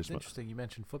 Based on placement. It's interesting. You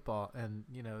mentioned football, and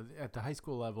at the high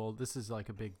school level, this is like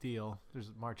a big deal. There's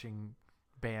a marching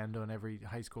band on every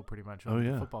high school, pretty much, on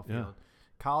the football field. Yeah.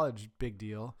 College, big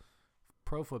deal.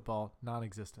 Pro football,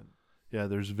 non-existent. Yeah,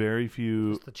 there's very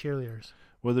few. It's the cheerleaders.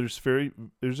 Well, there's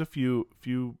a few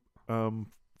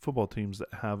football teams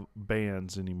that have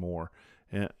bands anymore,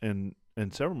 and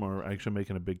several of them are actually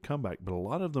making a big comeback. But a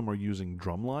lot of them are using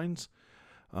drum lines.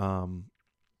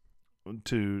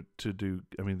 To do,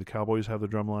 the Cowboys have the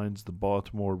drum lines. The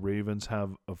Baltimore Ravens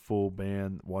have a full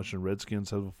band. Washington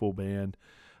Redskins have a full band.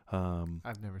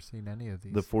 I've never seen any of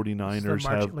these. The 49ers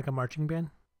have like a marching band.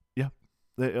 Yeah,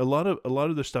 a lot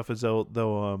of their stuff is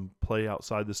they'll play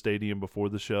outside the stadium before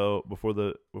the show, before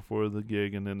the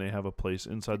gig, and then they have a place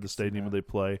inside the stadium where they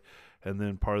play, and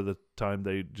then part of the time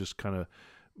they just kind of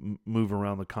move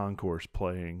around the concourse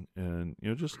playing, and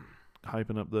just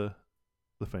hyping up the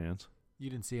fans. You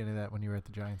didn't see any of that when you were at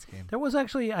the Giants game. There was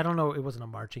actually, I don't know, it wasn't a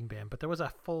marching band, but there was a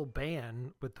full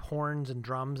band with horns and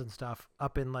drums and stuff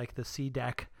up in like the C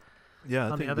deck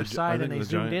on the other side, and they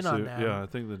zoomed in on them. Yeah, I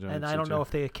think the Giants. And I don't know if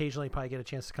they occasionally probably get a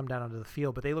chance to come down onto the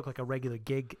field, but they look like a regular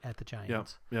gig at the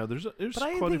Giants. Yeah. There's but quite a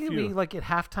few. I think it'd be like at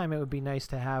halftime, it would be nice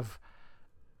to have.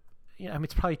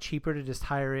 It's probably cheaper to just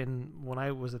hire in. When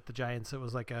I was at the Giants, it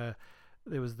was like it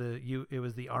was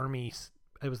the Army.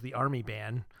 It was the Army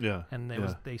band. Yeah. And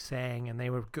they sang, and they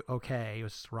were okay. It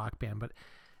was just a rock band, but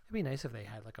it'd be nice if they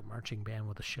had like a marching band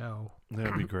with a show.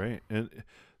 That'd be great.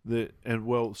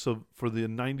 So for the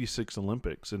 '96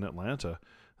 Olympics in Atlanta,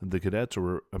 the cadets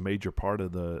were a major part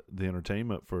of the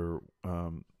entertainment for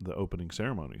the opening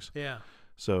ceremonies. Yeah.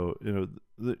 So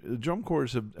the drum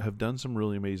corps have done some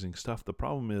really amazing stuff. The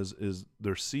problem is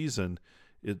their season.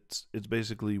 It's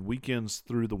basically weekends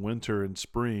through the winter and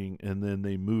spring, and then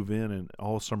they move in, and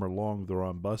all summer long they're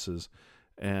on buses,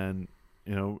 and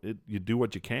you do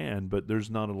what you can, but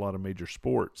there's not a lot of major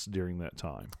sports during that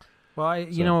time. Well,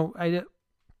 I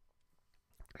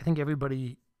think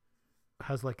everybody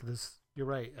has like this. You're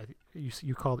right.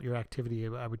 You call it your activity.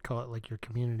 I would call it like your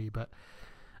community, but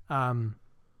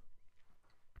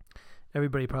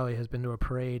everybody probably has been to a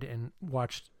parade and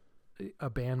watched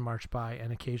a band march by,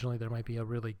 and occasionally there might be a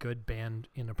really good band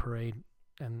in a parade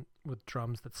and with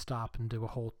drums that stop and do a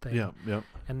whole thing. Yeah.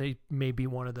 And they may be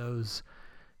one of those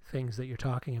things that you're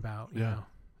talking about,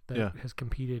 that has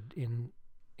competed in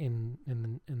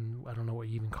I don't know what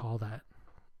you even call that.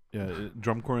 Yeah,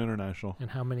 Drum Corps International.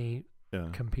 And how many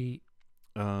compete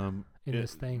in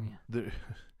this thing?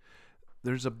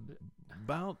 There's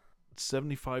about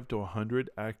 75 to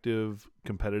 100 active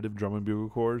competitive drum and bugle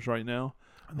corps right now.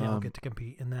 And they all get to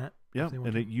compete in that. Yeah,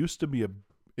 and it used to be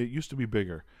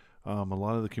bigger. A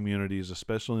lot of the communities,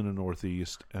 especially in the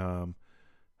Northeast,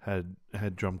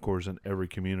 had drum corps in every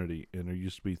community, and there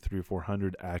used to be 300 or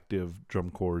 400 active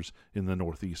drum corps in the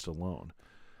Northeast alone.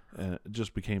 And it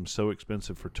just became so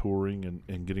expensive for touring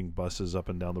and getting buses up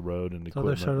and down the road and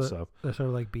equipment and stuff. They're sort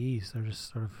of like bees. They're just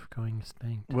sort of going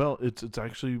extinct. Well, it's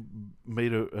actually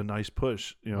made a nice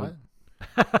push. What?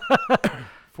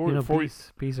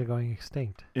 Bees are going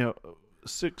extinct. 8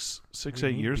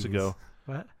 years ago.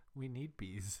 What? We need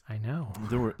bees. I know.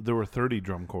 There were 30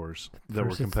 drum corps that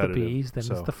were competitive. First it's the bees, then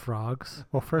it's the frogs.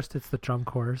 Well, first it's the drum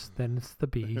corps, then it's the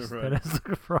bees, Right. then it's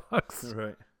the frogs.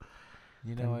 Right.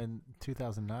 In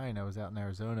 2009, I was out in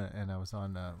Arizona, and I was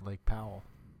on Lake Powell,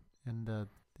 and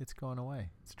it's going away.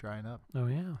 It's drying up. Oh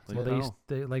yeah.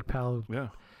 Lake Lake Powell. Yeah.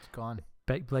 It's gone.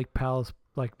 Lake Powell's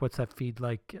like, what's that feed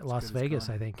like? Las good as Vegas,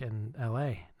 gone. I think, and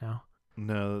L.A. No.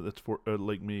 No, that's for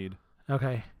Lake Mead.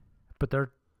 Okay, but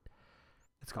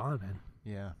it's gone, man.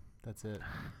 Yeah, that's it.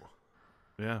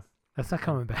 Yeah. That's not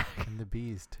coming back. And the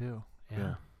bees too.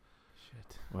 Yeah.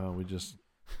 Shit. Well, we just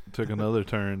took another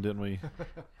turn, didn't we?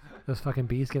 Those fucking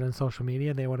bees get on social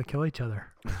media and they want to kill each other.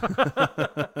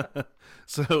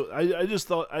 So I just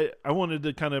thought I wanted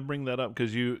to kind of bring that up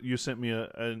because you sent me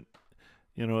an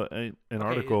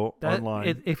article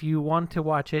online. If you want to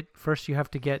watch it, first you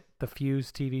have to get the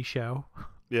Fuse TV show.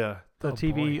 Yeah. the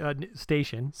TV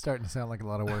station. Starting to sound like a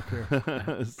lot of work here.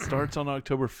 It starts on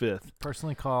October 5th.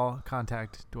 Personally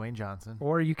contact Dwayne Johnson.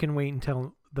 Or you can wait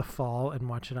until the fall and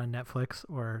watch it on Netflix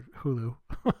or Hulu.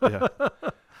 Yeah.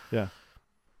 Yeah.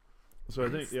 So I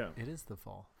think, It is the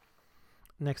fall.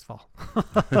 Next fall.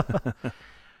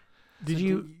 Did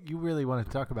you really want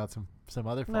to talk about some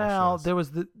other fall Well, shows? there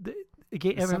was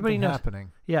everybody knows.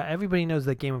 Happening. Yeah, everybody knows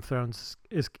that Game of Thrones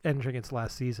is entering its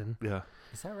last season. Yeah.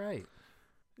 Is that right?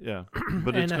 Yeah.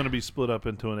 But it's going to be split up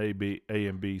into an A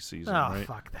and B season, Oh, right?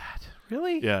 fuck that.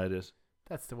 Really? Yeah, it is.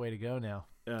 That's the way to go now.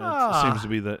 Yeah, it seems to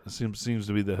be the seems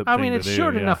to be the. I thing mean, to it's do,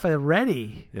 short yeah. enough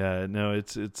already. Yeah, no,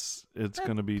 it's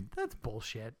going to be. That's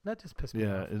bullshit. That just pissed me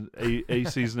off. A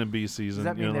season and B season.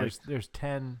 Does that mean like, there's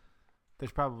 10?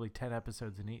 There's probably 10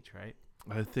 episodes in each, right?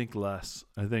 I think less.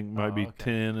 I think might be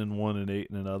 10 and 1 and 8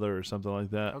 and another or something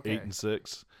like that. Okay. 8 and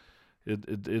 6.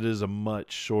 It is a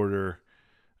much shorter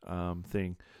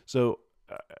thing. So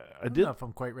I don't know if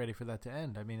I'm quite ready for that to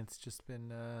end. I mean, it's just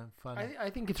been fun. I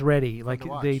think it's ready. Like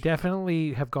to they watch.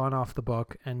 definitely have gone off the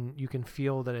book, and you can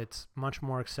feel that it's much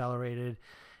more accelerated,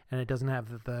 and it doesn't have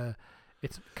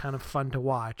it's kind of fun to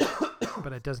watch,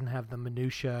 but it doesn't have the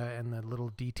minutia and the little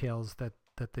details that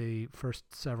the first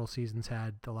several seasons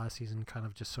had. The last season kind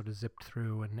of just sort of zipped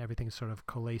through, and everything's sort of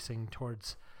coalescing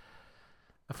towards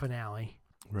a finale.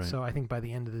 Right. So I think by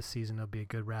the end of this season, it'll be a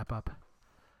good wrap up.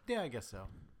 Yeah, I guess so.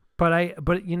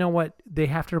 But you know what? They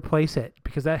have to replace it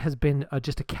because that has been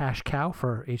just a cash cow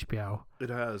for HBO. It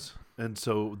has, and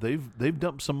so they've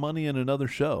dumped some money in another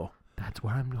show. That's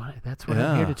what I'm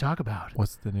here to talk about.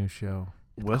 What's the new show?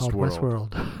 It's called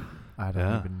Westworld. I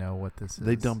don't even know what this is.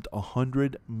 They dumped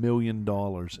 $100 million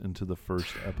into the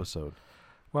first episode.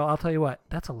 Well, I'll tell you what.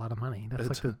 That's a lot of money.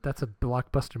 That's a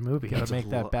blockbuster movie. Got to make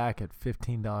that back at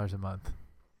 $15 a month.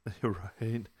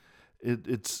 Right.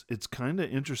 It's kind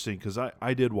of interesting because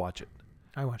I did watch it.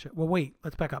 I watch it. Well, wait.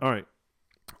 Let's back up. All right.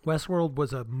 Westworld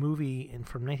was a movie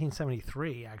from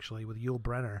 1973, actually, with Yul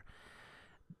Brynner,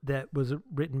 that was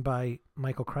written by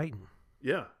Michael Crichton.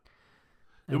 Yeah.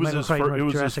 And It was his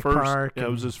Jurassic first. Park Yeah,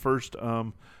 it was his first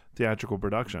theatrical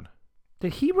production.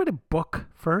 Did he write a book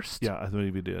first? Yeah, I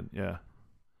believe he did. Yeah.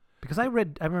 Because I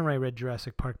remember I read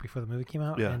Jurassic Park before the movie came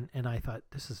out, Yeah. and I thought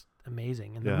this is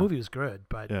amazing, and Yeah. the movie was good,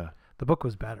 but Yeah. the book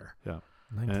was better. Yeah.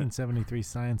 1973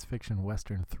 science fiction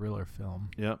western thriller film.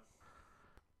 Yeah.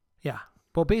 Yeah.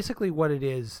 Well, basically, what it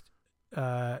is,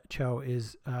 Cho,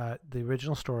 is the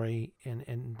original story,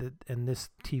 and this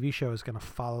TV show is going to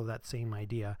follow that same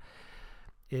idea.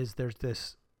 Is there's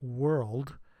this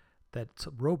world that's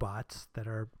robots that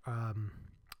are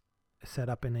set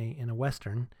up in a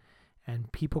western, and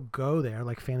people go there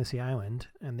like Fantasy Island,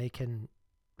 and they can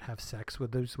have sex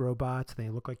with those robots. They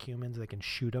look like humans. They can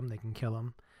shoot them. They can kill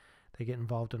them. They get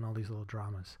involved in all these little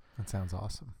dramas. That sounds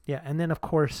awesome. Yeah, and then of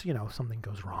course, something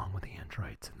goes wrong with the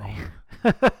androids, and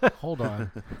they Hold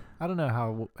on. I don't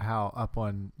know how up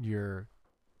on your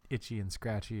Itchy and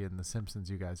Scratchy and The Simpsons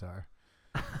you guys are.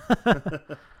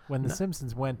 When The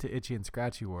Simpsons went to Itchy and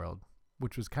Scratchy World,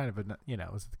 which was kind of it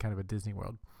was kind of a Disney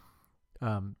World.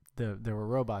 There were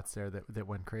robots there that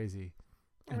went crazy.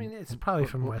 I mean, it's probably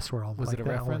from Westworld. Was like it a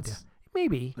that whole reference? idea.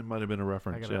 Maybe. It might have been a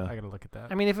reference. I gotta look at that.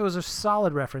 I mean, if it was a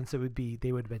solid reference, they would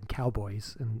have been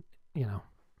cowboys, and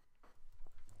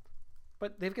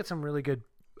But they've got some really good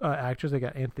actors. They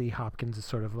got Anthony Hopkins is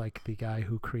sort of like the guy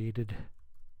who created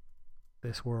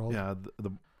this world. Yeah,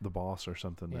 the boss or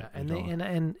something. Yeah,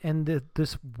 and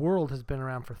this world has been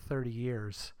around for 30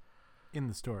 years. In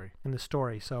the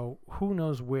story. So who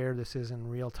knows where this is in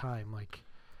real time? Like,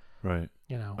 right.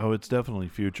 Oh, it's definitely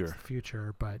future. It's the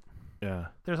future, but yeah,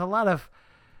 there's a lot of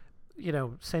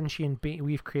sentient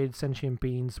we've created sentient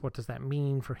beings. What does that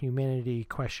mean for humanity?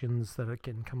 Questions that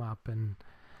can come up, and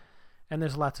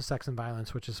there's lots of sex and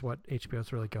violence, which is what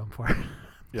HBO's really going for.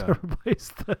 Yeah. To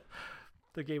replace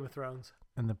the Game of Thrones.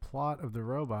 And the plot of the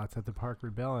robots at the park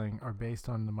rebelling are based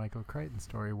on the Michael Crichton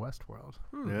story Westworld.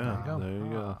 Yeah, there you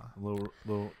go. A little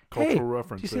cultural Hey,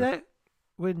 reference. Do you see that?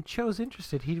 When Cho's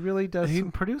interested, he really does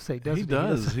some producing, doesn't he? He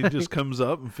does. He just comes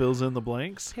up and fills in the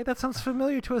blanks. Hey, that sounds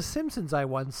familiar to a Simpsons I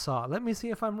once saw. Let me see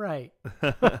if I'm right.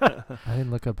 I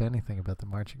didn't look up anything about the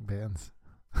marching bands.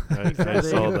 I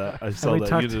saw that.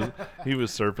 He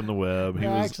was surfing the web.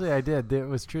 Actually, I did. It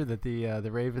was true that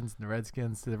the Ravens and the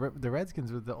Redskins, the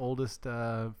Redskins were the oldest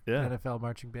NFL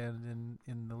marching band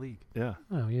in the league. Yeah.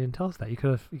 Oh, you didn't tell us that. You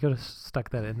could have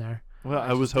stuck that in there. Well,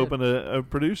 I was hoping a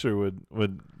producer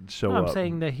would show up. I'm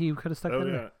saying that he could have stuck that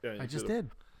in there. Yeah, I just did.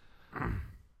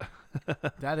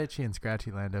 That Itchy and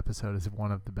Scratchy Land episode is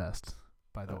one of the best,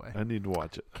 by the way. I need to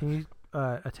watch it. Can you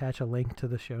attach a link to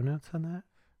the show notes on that?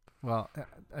 Well,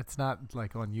 it's not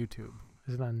like on YouTube.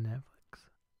 Is it on Netflix?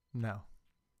 No.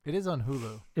 It is on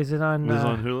Hulu. Is it on? Is it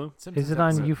on Hulu? Simpsons Is it on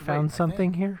episode- You wait, Found I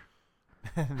Something think- Here?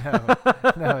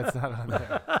 No, it's not on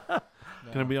there. No.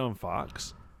 Can it be on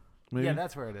Fox? Maybe? Yeah,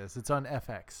 that's where it is. It's on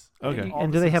FX. Okay. All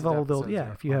And the do they have Simpsons all the? episodes Yeah,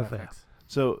 are if you on have that.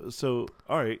 FX. So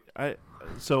all right.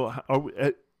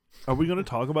 Are we going to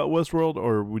talk about Westworld,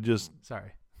 or we just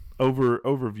Sorry.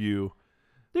 overview?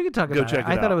 You can talk Go about check it.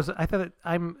 I it thought out. it was. I thought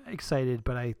I'm excited,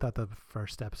 but I thought the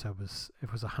first episode was. If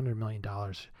it was $100 million,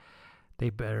 they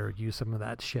better use some of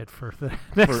that shit for the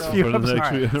next For few the episodes. next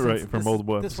few- Since right, for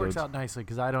multiple This works episodes. out nicely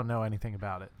because I don't know anything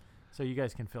about it. So you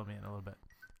guys can fill me in a little bit.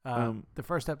 The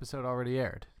first episode already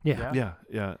aired. Yeah. Yeah.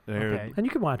 It aired- Okay. And you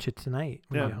can watch it tonight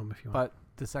when Yeah. you get home if you want. But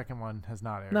the second one has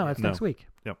not aired. No, yet. it's No. next week,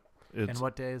 And It's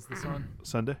what day is this on?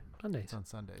 Sunday. Sundays It's on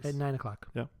Sundays. at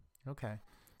 9:00. Okay.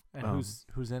 And Um,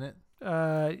 who's in it?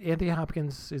 Anthony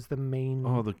Hopkins is the main.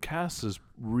 Oh, the cast is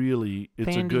really. It's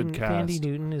Thandi, a good cast. Thandi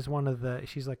Newton is one of the.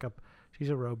 She's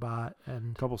a robot,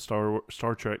 and A couple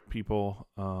Star Trek people.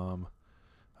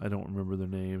 I don't remember their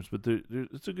names, but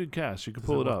it's a good cast. You can Does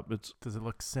pull it it look- up. It's Does it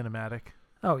look cinematic?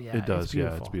 oh yeah, it does. It's Yeah,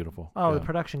 beautiful. it's beautiful. Oh, yeah. the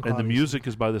production And quality. the music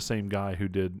is by the same guy who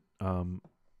did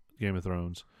Game of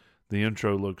Thrones. The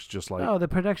intro looks just like. Oh, the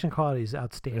production quality is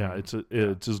outstanding. Yeah,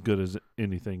 it's as good as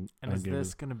anything. And on is Game of-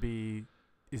 this going to be?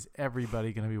 Is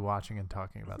everybody going to be watching and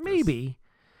talking about this? Maybe.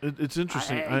 It's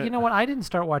interesting. You know what? I didn't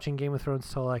start watching Game of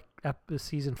Thrones till like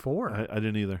season 4, I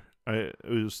didn't either. It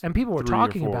was and people were 3 or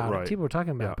talking 4, about right. it. People were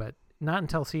talking about Yeah. it, but not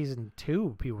until season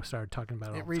 2 people started talking about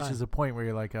it. It all the reaches time. a point where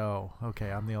you're like, oh,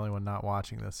 okay, I'm the only one not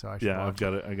watching this, so I should yeah. watch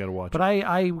I got to watch. But it.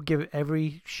 I give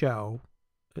every show.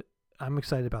 I'm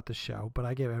excited about this show, but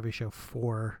I give every show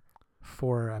four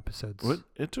episodes.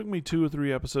 It took me 2 or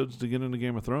 3 episodes to get into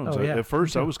Game of Thrones. Oh, yeah, At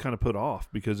first, me I too. was kind of put off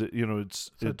because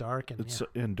it's So dark and it's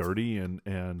yeah. and dirty and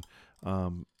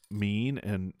mean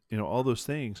and all those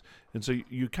things, and so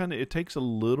you kind of it takes a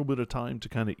little bit of time to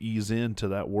kind of ease into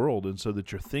that world, and so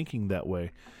that you're thinking that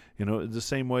way. The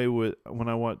same way with when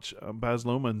I watch Baz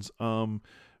Luhrmann's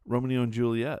Romeo and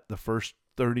Juliet. The first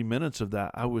 30 minutes of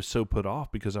that I was so put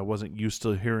off because I wasn't used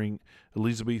to hearing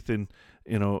Elizabethan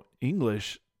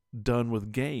English done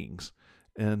with gangs.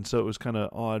 And so it was kind of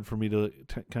odd for me to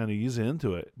kind of ease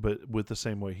into it. But with the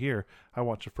same way here, I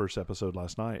watched the first episode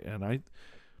last night, and I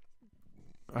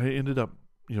ended up,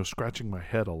 scratching my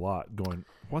head a lot, going,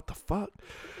 "What the fuck?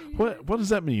 What does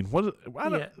that mean? I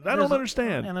don't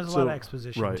understand." And there's a So- lot of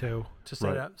exposition right, to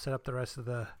set up the rest of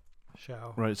the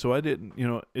show. Right. So I didn't.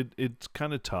 It's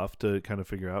kind of tough to kind of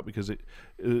figure out because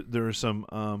there are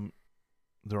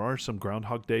some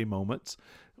Groundhog Day moments,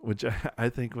 which I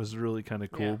think was really kind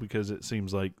of cool Yeah. because it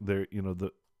seems like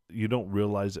you don't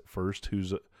realize at first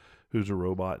who's a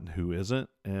robot and who isn't,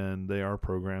 and they are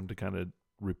programmed to kind of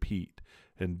repeat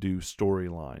and do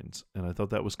storylines. And I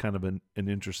thought that was kind of an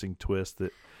interesting twist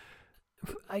that.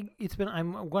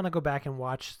 I'm going to go back and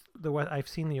watch I've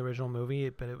seen the original movie,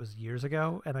 but it was years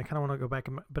ago, and I kind of want to go back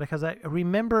because I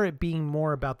remember it being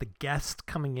more about the guest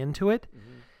coming into it.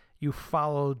 Mm-hmm. You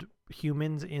followed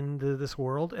humans into this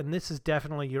world, and this is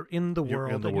definitely you're in the You're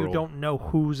in world, the and world. you don't know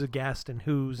who's a guest and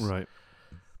who's Right.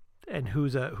 and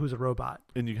who's a robot.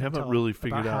 And you haven't until really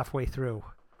figured about out. halfway through.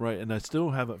 Right, and I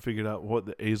still haven't figured out what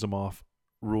the Asimov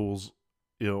rules,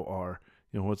 are.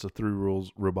 What's the 3 rules,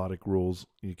 robotic rules?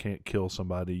 You can't kill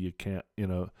somebody. You can't,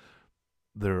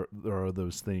 there are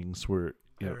those things where,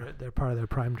 They're part of their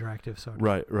prime directive. So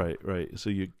right. So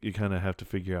you kind of have to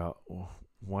figure out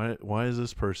why is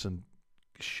this person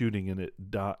shooting and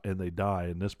they die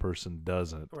and this person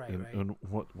doesn't, Right, and, right. and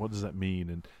what does that mean?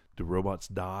 And do robots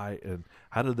die? And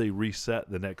how do they reset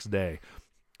the next day?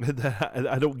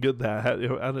 I don't get that.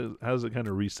 How does it kind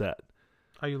of reset?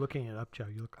 Are you looking it up, Joe?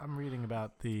 I'm reading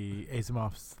about the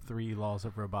Asimov's 3 laws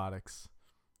of robotics,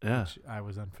 Yeah. which I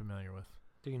was unfamiliar with.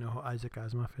 Do you know who Isaac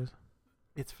Asimov is?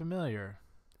 It's familiar.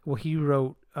 Well, he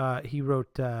wrote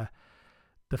the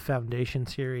Foundation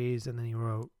series, and then he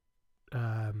wrote.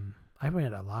 I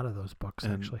read a lot of those books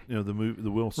And actually. the movie,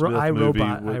 the Will Smith movie,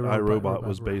 iRobot, iRobot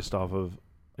was iRobot. based off of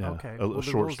Okay. a well, the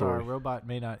short rules story. are a robot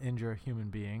may not injure a human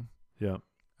being, Yeah,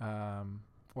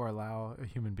 or allow a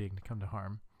human being to come to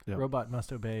harm. Yeah. Robot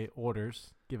must obey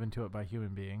orders given to it by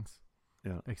human beings,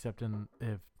 yeah, except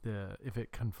if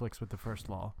it conflicts with the first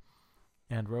law.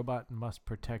 And robot must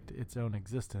protect its own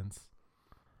existence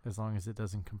as long as it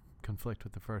doesn't conflict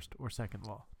with the first or second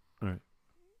law. right.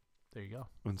 There you go.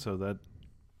 And so that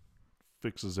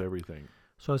fixes everything.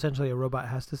 So essentially, a robot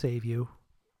has to save you.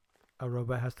 A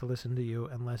robot has to listen to you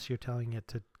unless you're telling it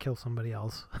to kill somebody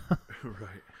else.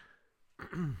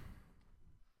 Right.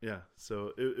 Yeah.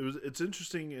 So it's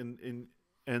interesting, and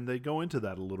and they go into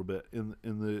that a little bit in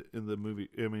the movie.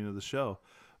 I mean, in the show,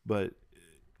 but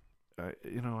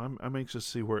I'm anxious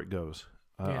to see where it goes.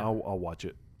 I'll watch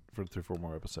it for 3-4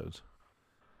 more episodes.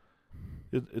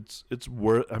 It's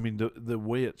worth. I mean, the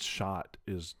way it's shot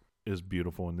is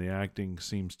beautiful, and the acting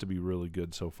seems to be really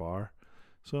good so far.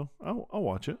 So I'll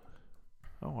watch it.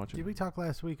 Did we talk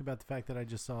last week about the fact that I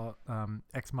just saw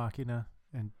Ex Machina?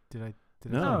 And did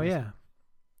No. Oh yeah.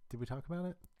 Did we talk about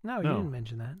it? No, you didn't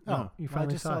mention that. Oh, you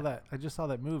finally saw that. I just saw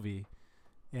that movie,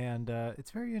 and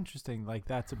it's very interesting. Like,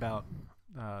 that's about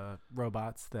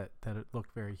robots that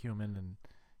look very human and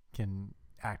can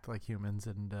act like humans,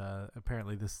 and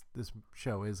apparently this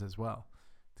show is as well.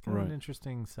 It's kind of an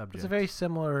interesting subject. It's a very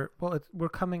similar. Well, we're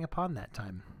coming upon that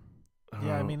time.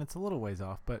 Yeah, I mean, it's a little ways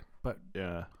off, but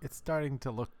yeah, it's starting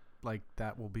to look like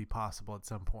that will be possible at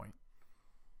some point.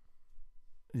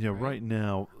 Yeah, right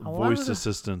now, voice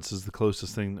assistance is the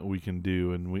closest thing that we can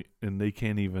do, and they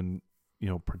can't even,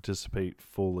 participate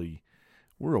fully.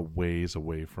 We're a ways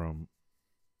away from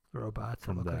robots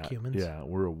that look like humans. Yeah,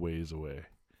 we're a ways away.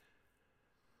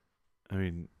 I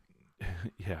mean,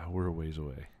 yeah, we're a ways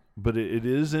away. But it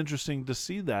is interesting to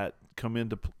see that come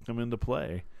into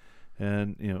play.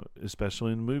 And,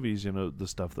 especially in movies, the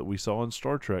stuff that we saw in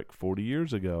Star Trek 40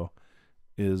 years ago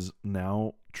is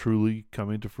now truly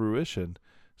coming to fruition.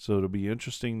 So it'll be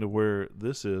interesting to where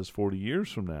this is 40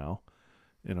 years from now,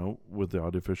 with the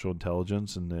artificial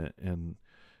intelligence and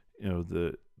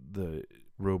the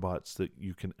robots that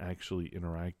you can actually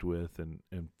interact with and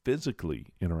physically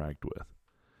interact with.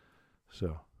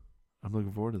 So I'm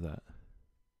looking forward to that.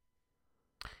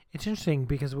 It's interesting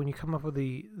because when you come up with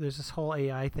there's this whole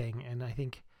AI thing, and I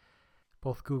think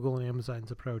both Google and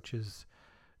Amazon's approach is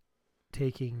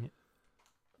taking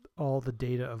all the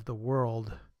data of the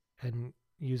world and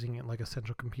using it like a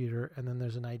central computer, and then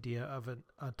there's an idea of an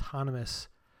autonomous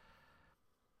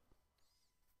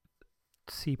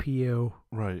CPU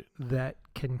that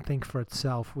can think for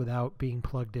itself without being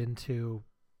plugged into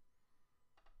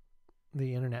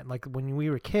the internet. Like when we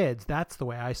were kids, that's the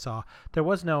way I saw. There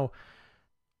was no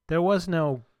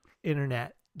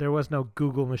internet. There was no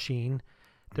Google machine.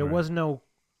 There was no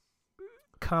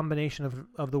combination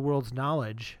of the world's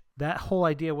knowledge. That whole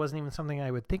idea wasn't even something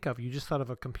I would think of. You just thought of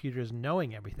a computer as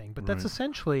knowing everything. But that's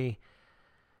essentially,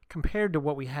 compared to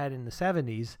what we had in the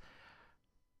 70s,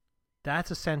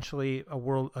 that's essentially a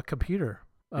world computer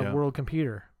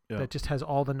that just has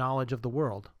all the knowledge of the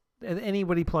world.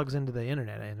 Anybody plugs into the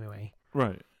internet anyway.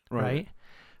 Right?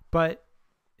 But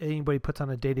anybody puts on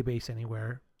a database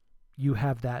anywhere, you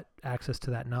have that access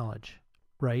to that knowledge,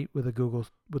 right? With the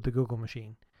Google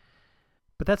machine.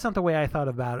 But that's not the way I thought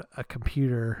about a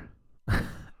computer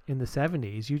in the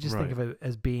 70s. You just think of it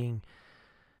as being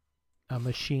a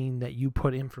machine that you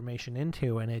put information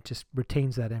into, and it just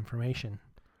retains that information.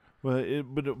 Well,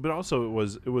 but also it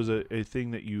was a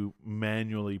thing that you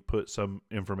manually put some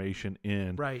information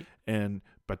in, right? And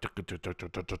but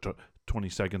 20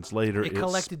 seconds later, it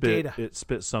collected data. It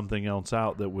spit something else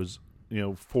out that was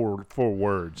 4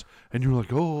 words, and you're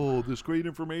like, oh, this great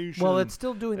information. Well, it's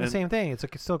still doing the same thing. It's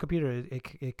still a computer.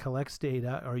 It collects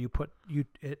data, or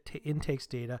it intakes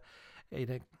data,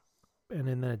 and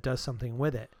then it does something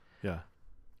with it. Yeah.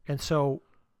 And so,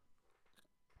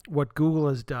 what Google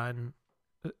has done,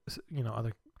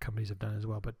 other companies have done as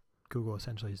well, but Google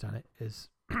essentially has done it, is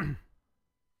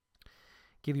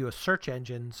give you a search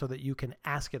engine so that you can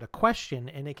ask it a question,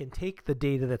 and it can take the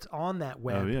data that's on that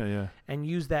web and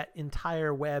use that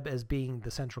entire web as being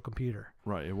the central computer.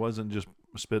 Right. It wasn't just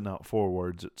spitting out 4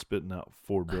 words, it's spitting out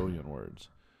 4 billion words.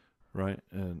 Right.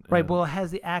 And well, it has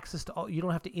the access to all. You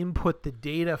don't have to input the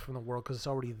data from the world because it's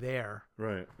already there.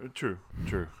 Right. True.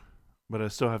 But I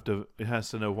still have to. It has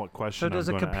to know what question I'm going to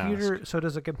ask. So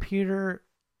does a computer?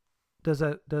 This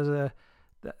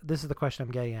is the question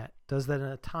I'm getting at. Does an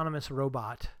autonomous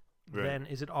robot then,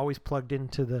 is it always plugged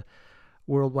into the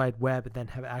World Wide Web and then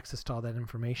have access to all that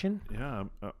information? Yeah,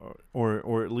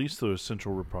 or at least through a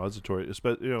central repository.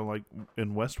 Especially, like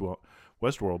in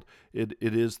Westworld, it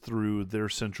is through their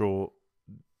central,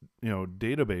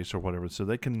 database or whatever, so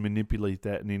they can manipulate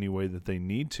that in any way that they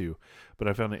need to. But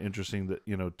I found it interesting that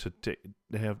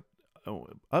to have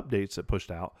updates that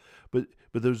pushed out, but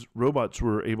those robots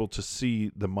were able to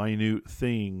see the minute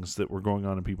things that were going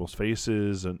on in people's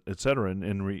faces and et cetera,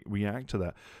 and react to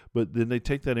that. But then they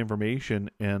take that information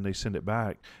and they send it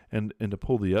back, and to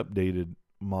pull the updated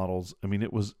models. I mean,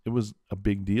 it was a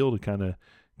big deal to kind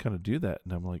of do that.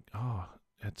 And I'm like, oh,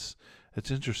 it's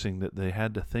interesting that they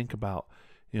had to think about,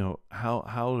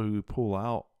 how do we pull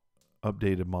out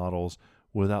updated models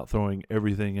without throwing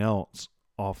everything else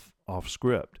off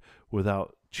script,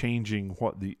 without changing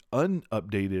what the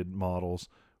unupdated models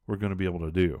were going to be able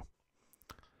to do.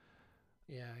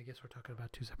 Yeah, I guess we're talking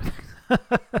about two separate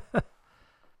things.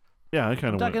 Yeah, I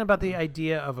kind of talking about the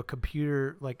idea of a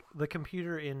computer, like the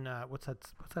computer in what's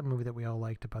that movie that we all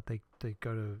liked about they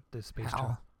go to the space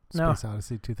shuttle. Space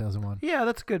Odyssey 2001. Yeah,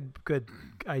 that's a good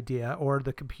idea. Or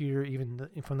the computer, even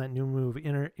from that new movie,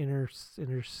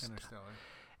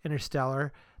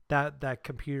 Interstellar. That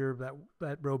computer,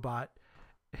 that robot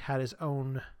had his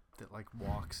own. That like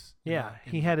walks. Yeah,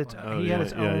 he had its. He had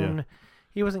his own. Yeah.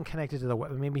 He wasn't connected to the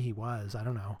web. Maybe he was. I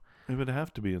don't know. It would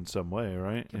have to be in some way,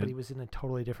 right? Yeah, but he was in a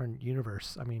totally different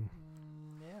universe. I mean.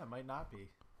 Yeah, it might not be.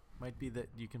 Might be that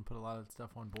you can put a lot of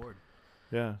stuff on board.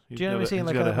 Yeah, he's got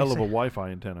a hell of a Wi-Fi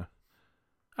antenna.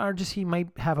 Or just he might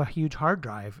have a huge hard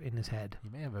drive in his head. He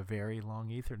may have a very long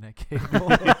Ethernet cable.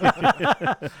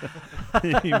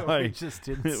 He might. We just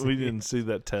didn't see. We didn't see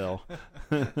that tell.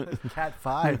 Cat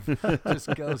 5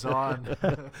 just goes on.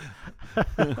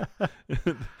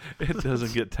 It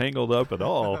doesn't get tangled up at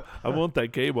all. I want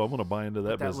that cable. I'm going to buy into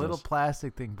that business. That little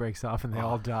plastic thing breaks off and they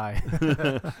all die.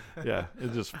 Yeah,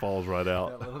 it just falls right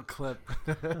out. That little clip.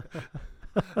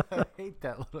 I hate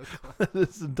that little clip.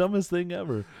 It's the dumbest thing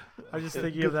ever. I'm just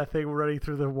thinking of that thing running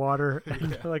through the water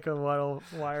like a lot of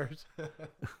wires.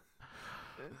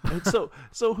 And so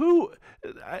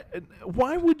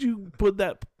why would you put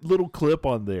that little clip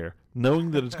on there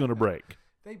knowing that it's going to break?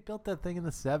 They built that thing in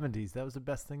the 70s. That was the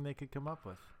best thing they could come up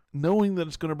with. Knowing that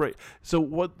it's going to break. So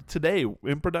what today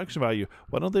in production value,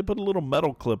 why don't they put a little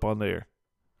metal clip on there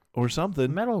or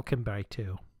something? Metal can break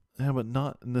too. Yeah, but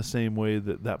not in the same way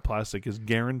that plastic is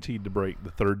guaranteed to break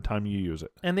the third time you use it.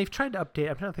 And they've tried to update.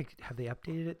 I'm trying to think. Have they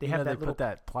updated it? They have that. They put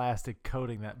that plastic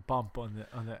coating, that bump on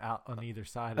either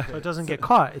side of it, so it doesn't get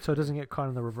caught. So it doesn't get caught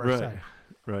on the reverse side.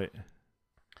 Right.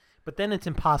 But then it's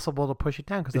impossible to push it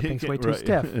down because the thing's way too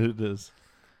stiff. It is.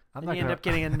 And you end up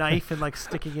getting a knife and like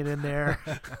sticking it in there.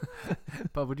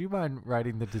 But would you mind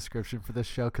writing the description for this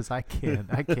show? Because I can't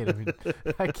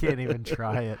even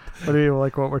try it. What do you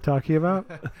like? What we're talking about?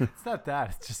 It's not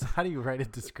that. It's just how do you write a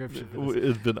description for this?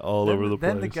 It's been all over the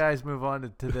place. Then the guys move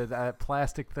on to that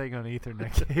plastic thing on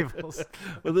Ethernet cables.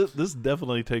 Well, this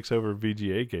definitely takes over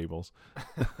VGA cables.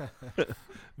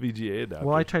 VGA adapters.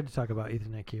 Well, I tried to talk about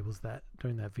Ethernet cables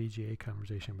during that VGA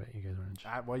conversation, but you guys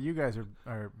weren't. Well, you guys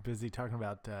are busy talking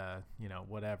about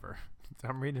whatever. So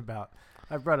I'm reading about.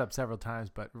 I've brought up several times,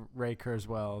 but Ray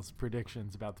Kurzweil's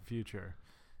predictions about the future,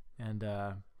 and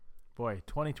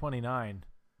 2029,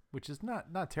 which is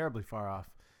not terribly far off.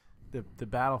 The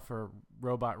battle for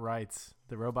robot rights,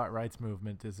 the robot rights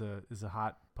movement is a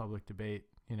hot public debate.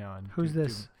 And who's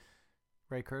this?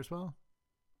 Ray Kurzweil.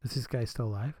 Is this guy still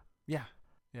alive? Yeah.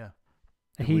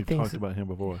 We've talked about him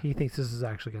before. He thinks this is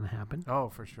actually going to happen. Oh,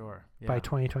 for sure. Yeah. By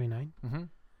 2029. Mm-hmm.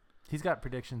 He's got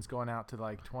predictions going out to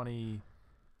like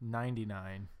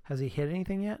 2099. Has he hit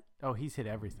anything yet? Oh, he's hit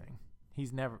everything.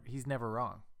 He's never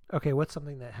wrong. Okay, what's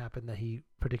something that happened that he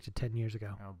predicted 10 years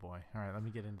ago? Oh boy. All right, let me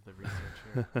get into the research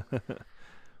here.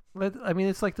 But I mean,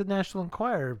 it's like the National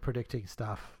Enquirer predicting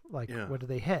stuff. Like, what do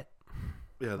they hit?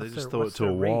 Yeah, they just throw it to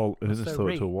a wall. They just throw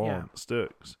it to a wall and it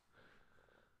sticks.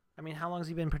 I mean, how long has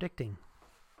he been predicting?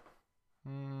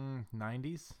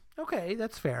 90s. Okay,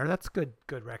 that's fair. That's good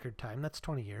record time. That's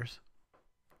 20 years.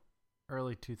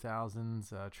 Early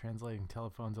 2000s, translating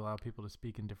telephones allow people to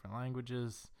speak in different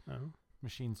languages. Oh.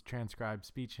 Machines transcribe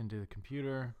speech into the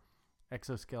computer.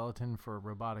 Exoskeleton for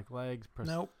robotic legs.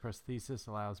 Prosthesis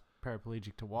allows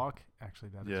paraplegic to walk. Actually,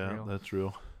 that is real. Yeah, that's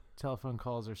real. Telephone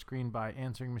calls are screened by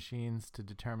answering machines to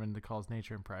determine the call's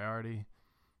nature and priority.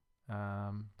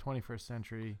 21st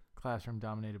century, classroom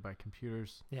dominated by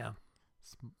computers. Yeah.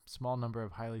 Small number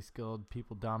of highly skilled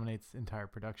people dominates the entire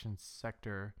production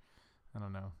sector. I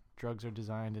don't know. Drugs are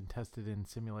designed and tested in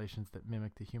simulations that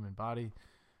mimic the human body.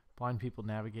 Blind people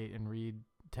navigate and read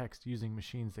text using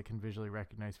machines that can visually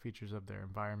recognize features of their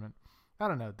environment. I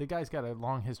don't know. The guy's got a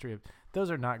long history of...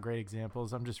 Those are not great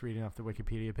examples. I'm just reading off the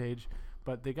Wikipedia page.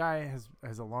 But the guy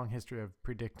has a long history of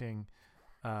predicting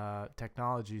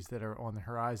technologies that are on the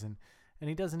horizon. And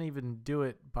he doesn't even do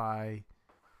it by...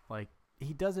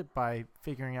 He does it by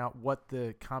figuring out what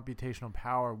the computational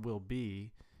power will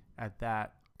be at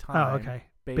that time. Oh, okay.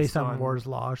 Based on Moore's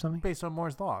Law or something? Based on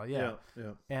Moore's Law, yeah.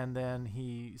 Yeah. And then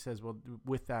he says, well,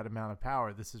 with that amount of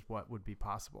power, this is what would be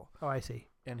possible. Oh, I see.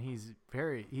 And he's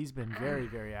been very,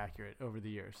 very accurate over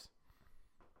the years.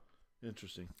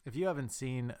 Interesting. If you haven't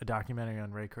seen a documentary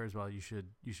on Ray Kurzweil, you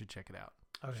should check it out.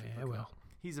 Okay, I will.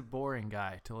 He's a boring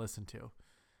guy to listen to.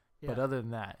 Yeah. But other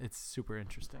than that, it's super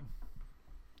interesting.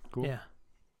 Cool. Yeah.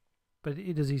 But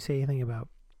does he say anything about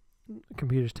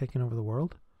computers taking over the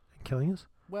world and killing us?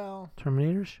 Well,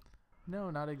 Terminators? no,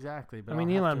 not exactly. But I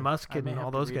mean, Elon Musk and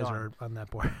all those guys on. are on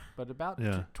that board. But about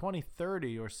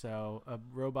 2030 or so, a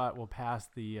robot will pass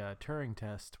the Turing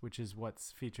test, which is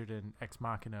what's featured in Ex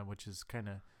Machina, which is kind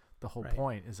of the whole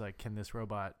point. Is like, can this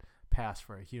robot pass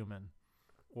for a human,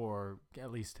 or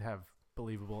at least have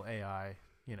believable AI,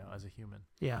 as a human?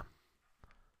 Yeah.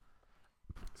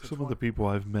 So some of the people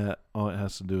I've met, all it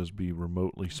has to do is be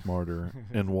remotely smarter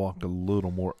and walk a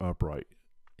little more upright.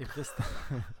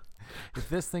 If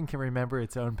this thing can remember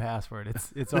its own password,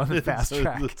 it's on the fast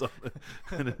track.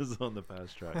 It is on the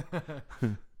fast track.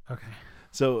 Okay.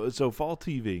 So fall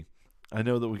TV. I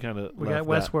know that we got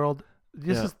Westworld.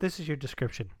 This is your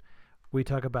description. We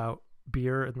talk about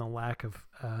beer and the lack of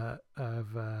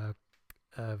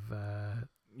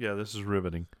Yeah, this is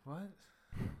riveting. What?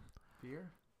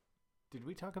 Beer? Did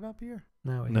we talk about beer?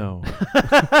 No. No.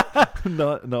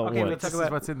 not okay, once. This is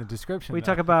what's in the description. We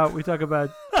talk about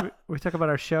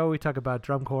our show. We talk about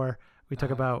drum corps. We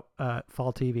talk about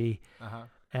fall TV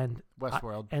and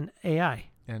Westworld and AI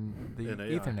and the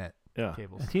Ethernet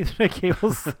cables. Ethernet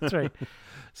cables. That's right.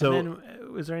 So, and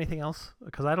then, was there anything else?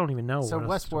 Because I don't even know. So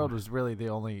Westworld was really the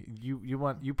only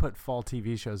you put fall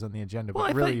TV shows on the agenda,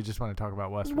 but really you just want to talk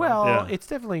about Westworld. Well, it's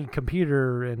definitely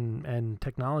computer and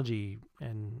technology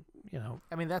and.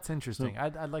 I mean, that's interesting.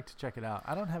 I'd like to check it out.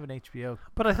 I don't have an HBO.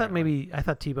 But I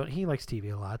thought T-Bone, he likes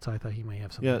TV a lot, so I thought he may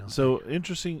have something else. Yeah, so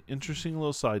interesting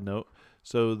little side note.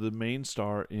 So the main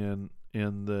star in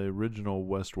the original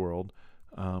Westworld,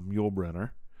 Yul Brynner,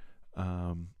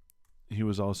 he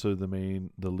was also the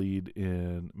lead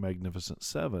in Magnificent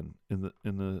Seven in the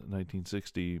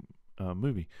 1960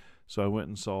 movie. So I went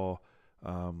and saw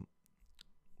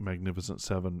Magnificent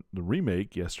Seven, the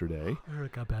remake, yesterday. I heard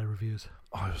it got bad reviews.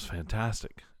 Oh, it was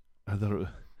fantastic. I thought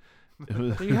it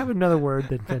was. Do you have another word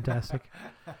than fantastic?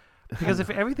 Because if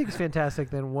everything's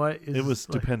fantastic, then what is? It was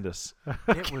stupendous.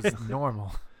 It was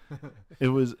normal. It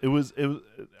was.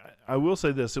 I will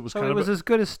say this: it was it was as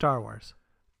good as Star Wars.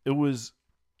 It was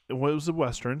a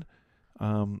Western.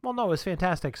 Well, no, it was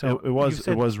fantastic. So it was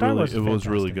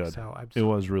really good. So it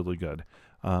was really good.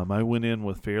 I went in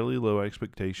with fairly low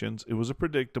expectations. It was a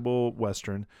predictable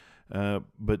Western,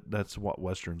 but that's what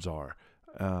Westerns are.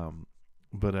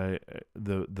 But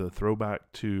the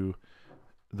throwback to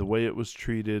the way it was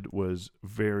treated was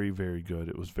very, very good.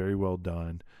 It was very well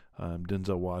done.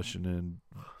 Denzel Washington,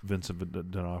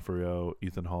 Vincent D'Onofrio,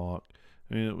 Ethan Hawke.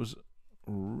 I mean, it was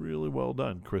really well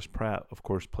done. Chris Pratt, of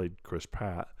course, played Chris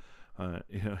Pratt.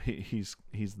 He's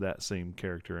that same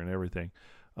character and everything.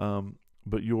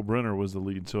 But Yul Brynner was the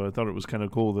lead, so I thought it was kind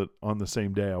of cool that on the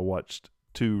same day I watched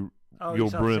two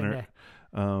Yul Brynner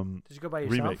did you go by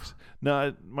yourself? remakes.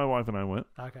 No, my wife and I went.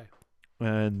 Okay.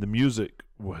 And the music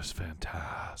was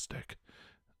fantastic,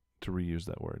 to reuse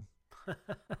that word.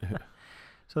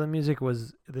 So the music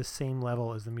was the same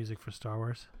level as the music for Star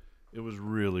Wars? It was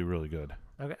really, really good.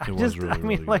 Okay.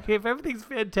 Really like, if everything's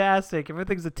fantastic, if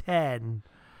everything's a 10...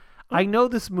 I know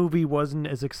this movie wasn't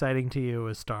as exciting to you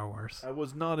as Star Wars. I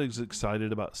was not as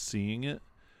excited about seeing it,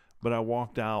 but I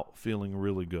walked out feeling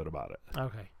really good about it.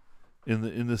 Okay.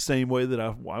 In the same way that I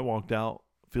walked out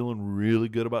feeling really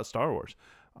good about Star Wars.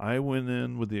 I went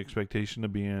in with the expectation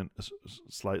of being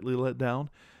slightly let down,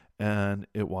 and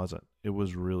it wasn't. It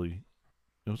was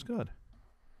good.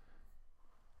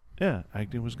 Yeah,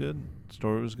 acting was good.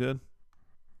 Story was good.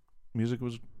 Music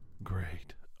was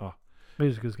great. Oh.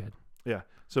 Music was good. Yeah.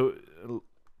 So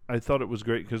I thought it was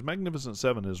great because Magnificent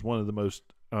Seven is one of the most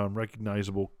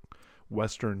recognizable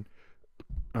Western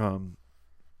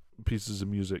pieces of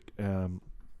music.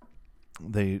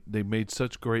 They made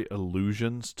such great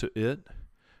allusions to it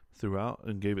throughout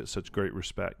and gave it such great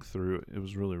respect through it. It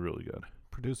was really, really good.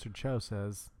 Producer Cho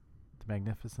says The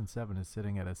Magnificent Seven is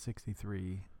sitting at a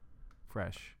 63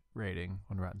 fresh rating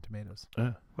on Rotten Tomatoes.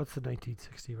 What's the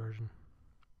 1960 version?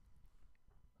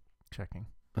 Checking.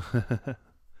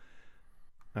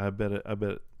 I bet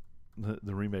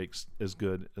the remake's as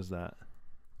good as that.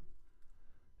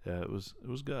 Yeah, it was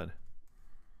good.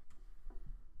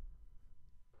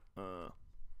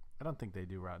 I don't think they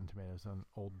do Rotten Tomatoes on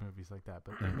old movies like that,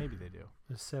 but maybe they do.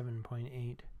 It's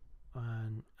 7.8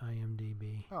 on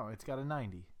IMDb. Oh, it's got a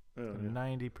 90.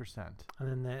 90%. And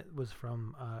then that was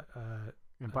from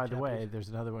and by the way, there's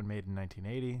another one made in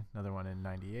 1980, another one in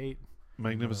 98.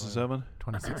 Magnificent Seven?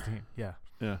 2016. Yeah.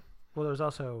 Yeah. Well, there was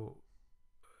also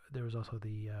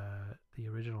the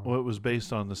original. Well, it was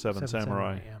based on the Seven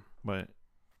Samurai by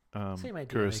same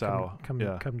idea. Kurosawa.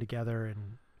 Come together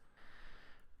and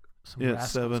some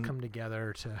rascals come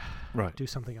together to do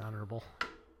something honorable.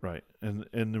 Right, and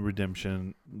the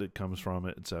redemption that comes from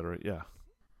it, etc. Yeah,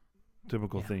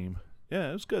 typical theme. Yeah,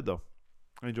 it was good though.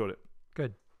 I enjoyed it.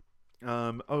 Good.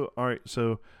 Oh, all right.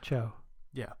 So, Show.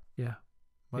 Yeah. Yeah.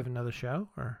 You have another show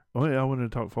or? oh yeah, I wanted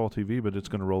to talk fall TV, but it's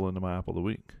going to roll into my Apple of the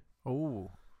Week.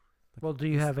 Oh. Well, do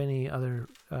you have any other?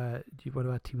 What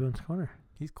about T-Bone's Corner?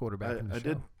 He's quarterbacking the show.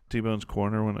 I did T-Bone's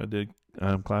Corner when I did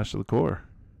Clash of the Core.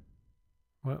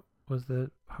 What was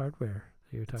the hardware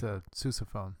that you were It's talking? a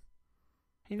sousaphophone.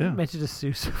 He didn't mention a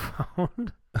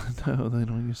sousaphone. No, they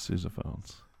don't use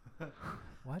sousaphones.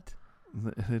 What?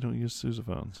 They don't use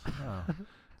sousaphones. Oh,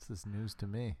 this is news to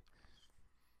me.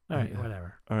 All right, Yeah.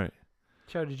 whatever. All right.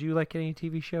 Joe, did you like any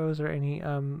TV shows or any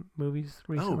movies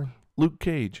recently? Luke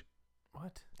Cage.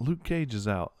 What? Luke Cage is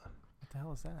out. What the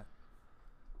hell is that?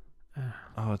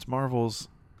 Oh, it's Marvel's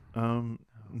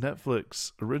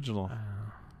Netflix original.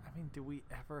 I mean, do we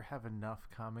ever have enough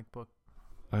comic book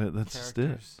That's just it.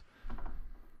 characters?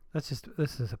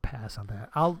 This is a pass on that.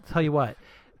 I'll tell you what,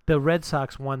 the Red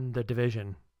Sox won the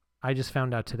division. I just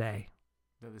found out today.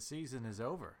 No, the season is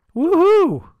over.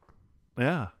 Woohoo!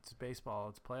 Yeah. It's baseball.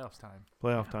 It's playoffs time.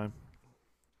 Playoff time.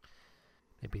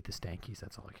 They beat the Stankies.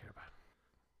 That's all I care about.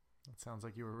 It sounds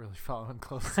like you were really following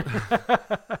closely.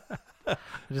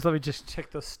 Just let me just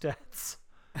check those stats.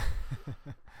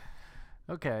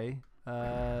 Okay.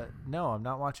 No, I'm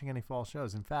not watching any fall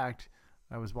shows. In fact,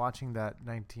 I was watching that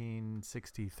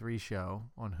 1963 show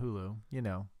on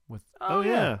Hulu, with Oh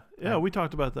yeah. Yeah, we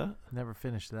talked about that. never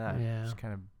finished that. Yeah. Just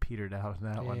kind of petered out in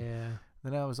that one. Yeah.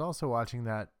 Then I was also watching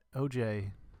that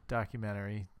OJ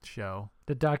documentary show.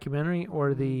 The documentary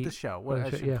or the show. or What the I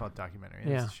show, should yeah. call it documentary.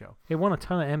 Yeah. It's a show. it won a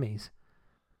ton of Emmys.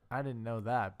 I didn't know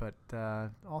that, but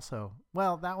also,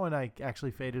 well, that one I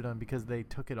actually faded on because they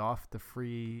took it off the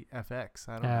free FX.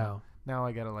 I don't know. Now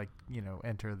I gotta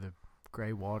enter the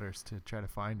gray waters to try to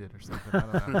find it or something.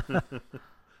 I don't know.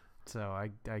 So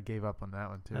I gave up on that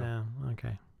one too.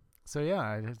 Okay. So yeah,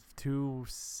 I have 2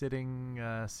 sitting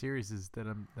series that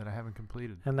I haven't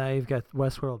completed. And now you've got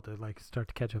Westworld to start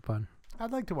to catch up on.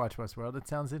 I'd like to watch Westworld. It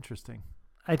sounds interesting.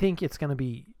 I think it's gonna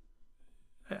be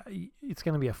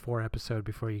a 4 episode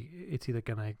before it's either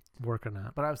gonna work or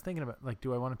not. But I was thinking about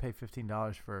do I want to pay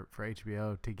 $15 for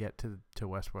HBO to get to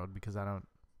Westworld because I don't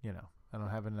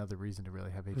have another reason to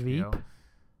really have HBO. Veep?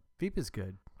 Veep is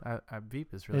good.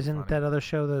 Veep is really Isn't funny. that other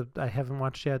show that I haven't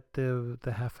watched yet, the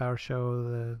half-hour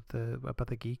show, the about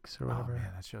the geeks or whatever? Oh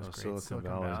man, that show's great. Silicon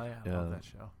Silicon Valley. Valley. I Yeah, love that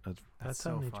show. That's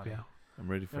so on funny. HBO. I'm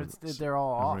ready for They're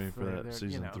all off. I'm ready for that They're,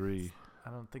 season 3. I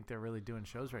don't think they're really doing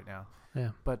shows right now. Yeah.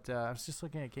 But I was just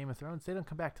looking at Game of Thrones. They don't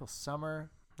come back till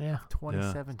summer Yeah.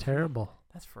 2017. Terrible.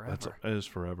 That's forever. It is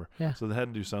forever. Yeah. So they had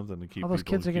to do something to keep All those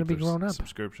people kids to are gonna keep be their grown up.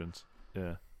 Subscriptions.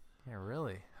 Yeah. Yeah,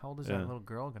 really. How old is Yeah. that little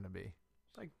girl gonna be?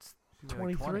 Like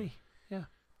 23. Yeah.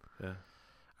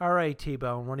 All right,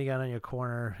 T-Bone. What do you got on your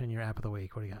corner in your app of the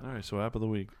week? What do you got? All right. So app of the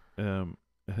week.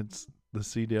 It's the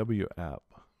CW app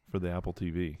for the Apple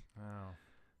TV. Oh.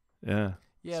 Yeah.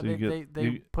 Yeah, So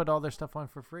they put all their stuff on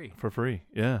for free. For free.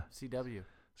 Yeah. CW.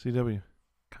 CW.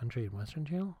 Country and Western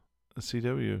Channel?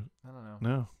 CW. I don't know.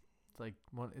 No.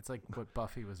 It's like what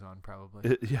Buffy was on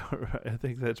probably. Yeah. Right. I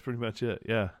think that's pretty much it.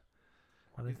 Yeah.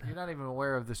 What is You're that? not even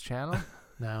aware of this channel?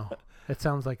 No. It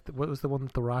sounds like what was the one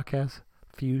that The Rock has?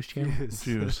 Fuse Channel?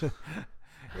 Fuse.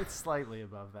 It's slightly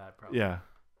above that probably. Yeah.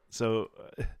 So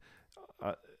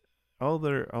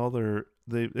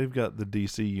they've got the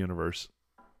DC universe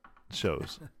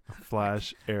shows.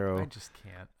 Flash, Arrow. I just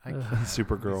can't. I Ugh. can't.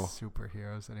 Supergirl. with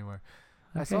superheroes anymore.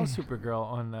 I saw Okay. Supergirl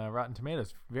on Rotten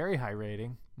Tomatoes. Very high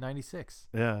rating, 96.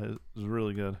 Yeah, it was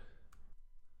really good.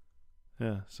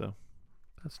 Yeah, so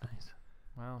That's nice.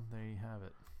 Well, there you have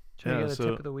it. Should I Yeah, get a so-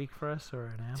 tip of the week for us or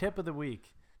an app? Tip of the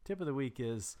week. Tip of the week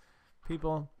is,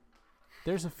 people,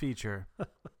 there's a feature.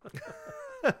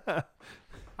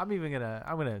 I'm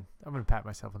gonna pat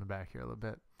myself on the back here a little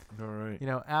bit. all right.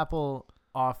 Apple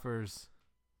offers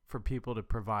for people to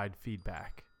provide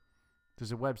feedback.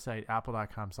 There's a website,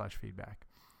 apple.com/feedback.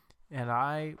 And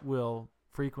I will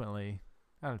frequently,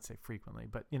 I don't say frequently,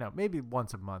 but maybe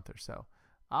once a month or so,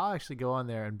 I'll actually go on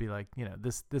there and be like,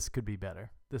 this could be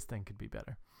better. This thing could be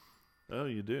better. Oh,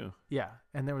 you do. Yeah.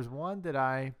 And there was one that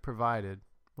I provided.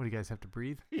 What do you guys have to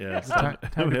breathe? Yeah, Is it time we to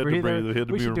had to breathe? breathe. We had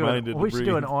to be should reminded. we to should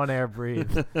do an breathe. on-air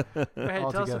breathe. Go ahead.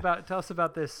 Altogether. Tell us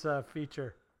about this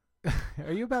feature.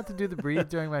 Are you about to do the breathe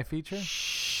during my feature?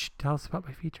 Shh. Tell us about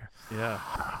my feature. Yeah.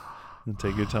 And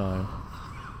take your time.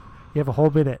 You have a whole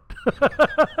minute.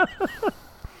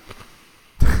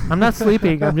 I'm not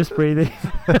sleeping. I'm just breathing.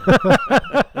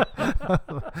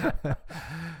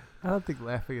 I don't think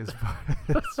laughing is part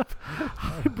of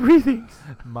I'm breathing.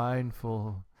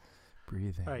 mindful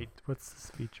Breathe in. All right, what's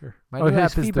this feature? My new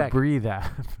app is the feedback. Breathe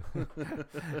app.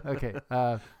 Okay.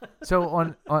 So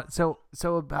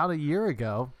so about a year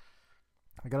ago,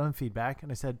 I got on feedback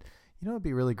and I said, you know, it'd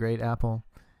be really great, Apple.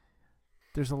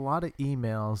 There's a lot of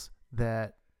emails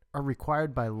that are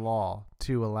required by law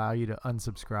to allow you to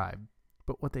unsubscribe,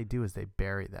 but what they do is they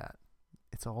bury that.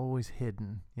 It's always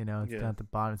hidden. You know, it's down at the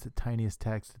bottom. It's the tiniest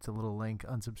text. It's a little link.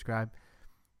 Unsubscribe.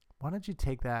 Why don't you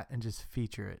take that and just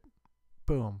feature it?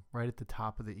 Boom, right at the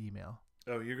top of the email.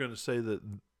 Oh, you're going to say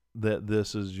that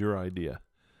this is your idea.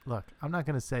 Look, I'm not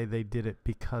going to say they did it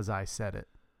because I said it,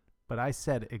 but I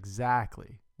said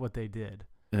exactly what they did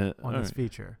on this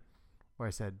feature, where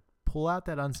I said, pull out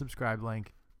that unsubscribe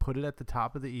link, put it at the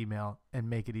top of the email, and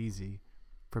make it easy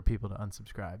for people to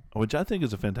unsubscribe. Which I think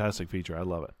is a fantastic feature. I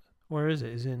love it. Where is it?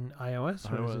 Is it in iOS?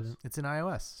 Or iOS. Is it It's in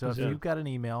iOS. So if you've got an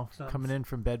email coming in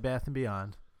from Bed Bath &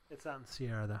 Beyond. It's on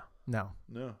Sierra, though.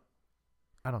 No,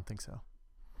 I don't think so.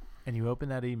 And you open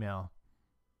that email,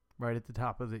 right at the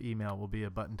top of the email will be a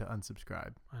button to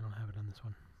unsubscribe. I don't have it on this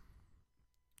one.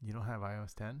 You don't have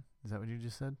iOS 10? Is that what you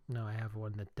just said? No, I have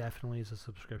one that definitely is a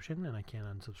subscription, and I can't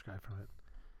unsubscribe from it.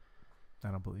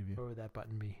 I don't believe you. Where would that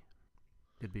button be?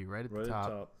 It'd be right at the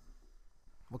top.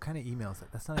 What kind of email is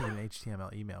that? That's not even an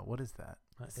HTML email. What is that?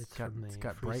 It's from the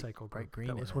got Free bright, Cycle bright group. green.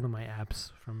 That was one of my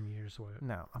apps from years ago.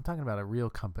 No, I'm talking about a real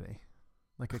company,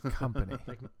 like a company.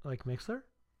 like Mixler?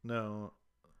 No.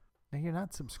 No, you're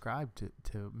not subscribed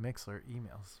to Mixler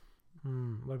emails.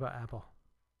 What about Apple?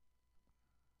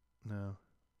 No.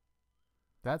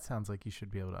 That sounds like you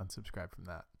should be able to unsubscribe from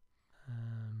that.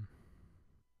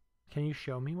 Can you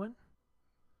show me one?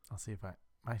 I'll see if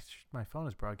my phone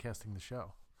is broadcasting the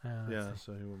show. Yeah,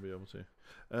 so he won't be able to.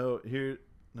 Oh, here,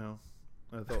 no.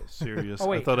 I thought Sirius. Oh,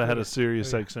 wait, I thought I had a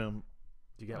Sirius XM.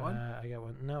 Did you get one? I got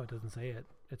one. No, it doesn't say it.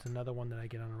 It's another one that I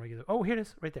get on a regular. Oh, here it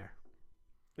is, right there.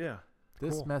 Yeah.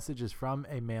 This Cool. message is from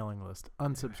a mailing list.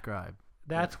 Unsubscribe.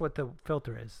 That's what the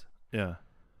filter is. Yeah.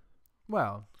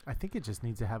 Well, I think it just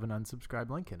needs to have an unsubscribe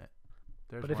link in it.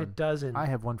 There's But if one. it doesn't, I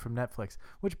have one from Netflix.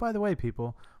 Which, by the way,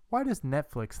 people, why does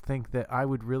Netflix think that I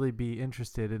would really be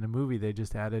interested in a movie they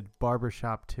just added,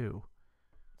 Barbershop 2?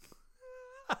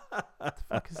 What the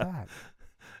fuck is that?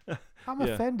 I'm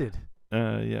offended.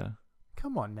 Yeah.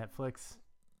 Come on, Netflix.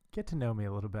 Get to know me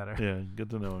a little better. Yeah, get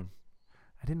to know him.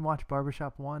 I didn't watch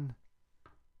Barbershop 1.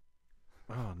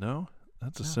 Oh, no?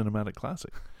 That's a cinematic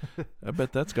classic. I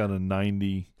bet that's got a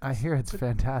 90. I hear it's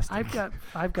fantastic. I've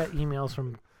got emails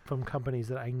from companies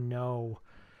that I know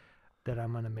that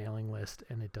I'm on a mailing list,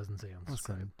 and it doesn't say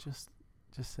unsubscribe. Listen,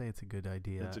 just say it's a good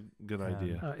idea. That's a good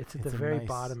idea. It's at the very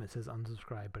bottom. It says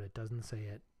unsubscribe, but it doesn't say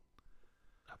it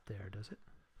up there, does it?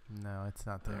 No, it's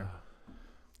not there.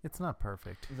 It's not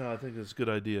perfect. No, I think it's a good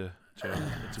idea, Joe.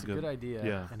 It's a good idea.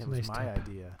 Yeah. And It's it a was nice my tip.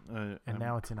 idea. And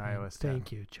now it's in iOS 10.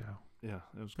 Thank you, Joe. Yeah,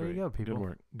 it was There great. you go, people. Good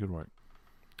work. Good work.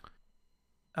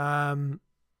 I'm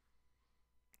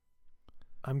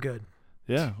good.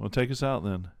 Yeah, well, take us out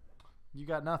then. You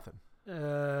got nothing.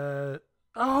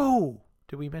 Oh,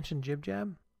 did we mention Jib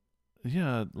Jab?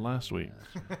 Yeah, last week.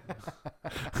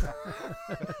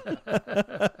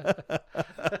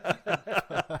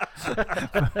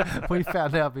 We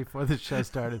found out before the show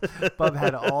started. Bub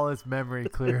had all his memory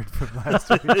cleared from last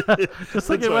week. Just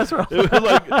like in Westworld.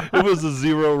 It was a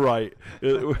zero right.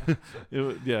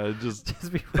 It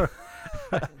just before.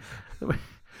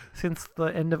 Since the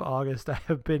end of August, I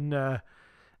have been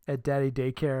at daddy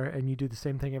daycare, and you do the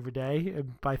same thing every day.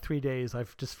 And by 3 days,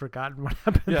 I've just forgotten what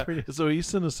happened. Yeah. 3 days. So he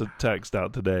sent us a text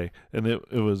out today, and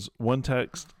it was one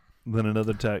text, then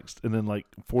another text, and then like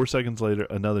 4 seconds later,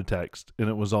 another text, and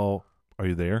it was all, "Are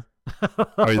you there?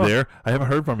 Are you there? I haven't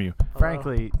heard from you."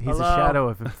 Frankly, he's Hello? a shadow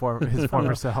of his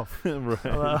former self. Right?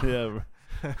 Hello?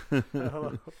 Yeah.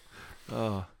 Hello. Oh.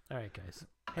 All right, guys.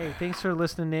 Hey, thanks for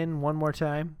listening in one more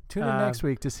time. Tune in next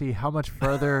week to see how much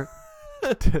further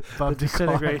Bub the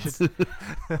disintegration.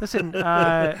 Listen,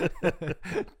 down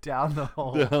the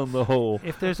hole. Down the hole.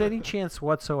 if there's any chance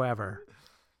whatsoever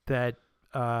that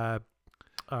our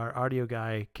audio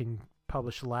guy can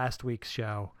publish last week's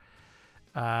show,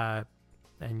 and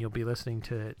you'll be listening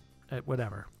to it at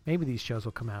whatever. Maybe these shows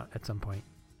will come out at some point.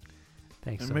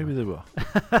 Thanks. And so maybe much. they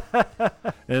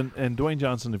will. And Dwayne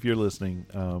Johnson, if you're listening,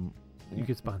 You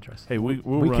could sponsor us. hey, we'll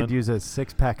We run. could use a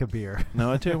 6-pack of beer.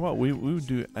 No, I tell you what, we would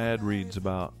do ad reads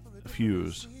about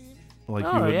Fuse, like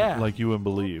Oh, yeah. you wouldn't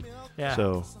believe. Yeah.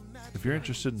 So, if you're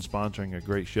interested in sponsoring a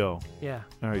great show, Yeah.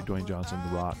 all right, Dwayne Johnson,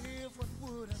 The Rock,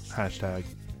 hashtag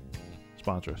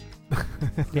sponsor us.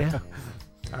 Yeah.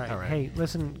 All right. All right. Hey,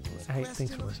 listen. Hey,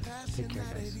 thanks for listening. Take care,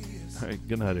 guys. All right,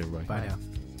 good night, everybody. Bye now.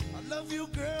 I love you,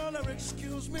 girl, or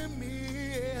excuse me,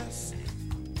 miss.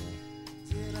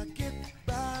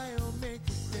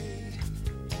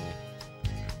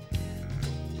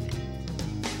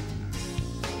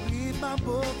 my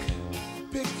book,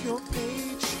 pick your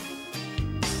page,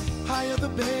 hire the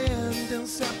band and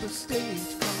set the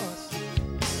stage, 'cause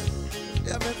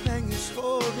everything is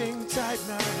holding tight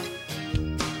now.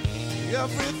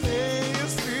 Everything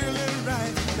is feeling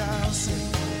right now. Say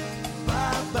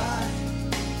bye-bye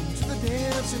to the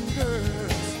dancing girl.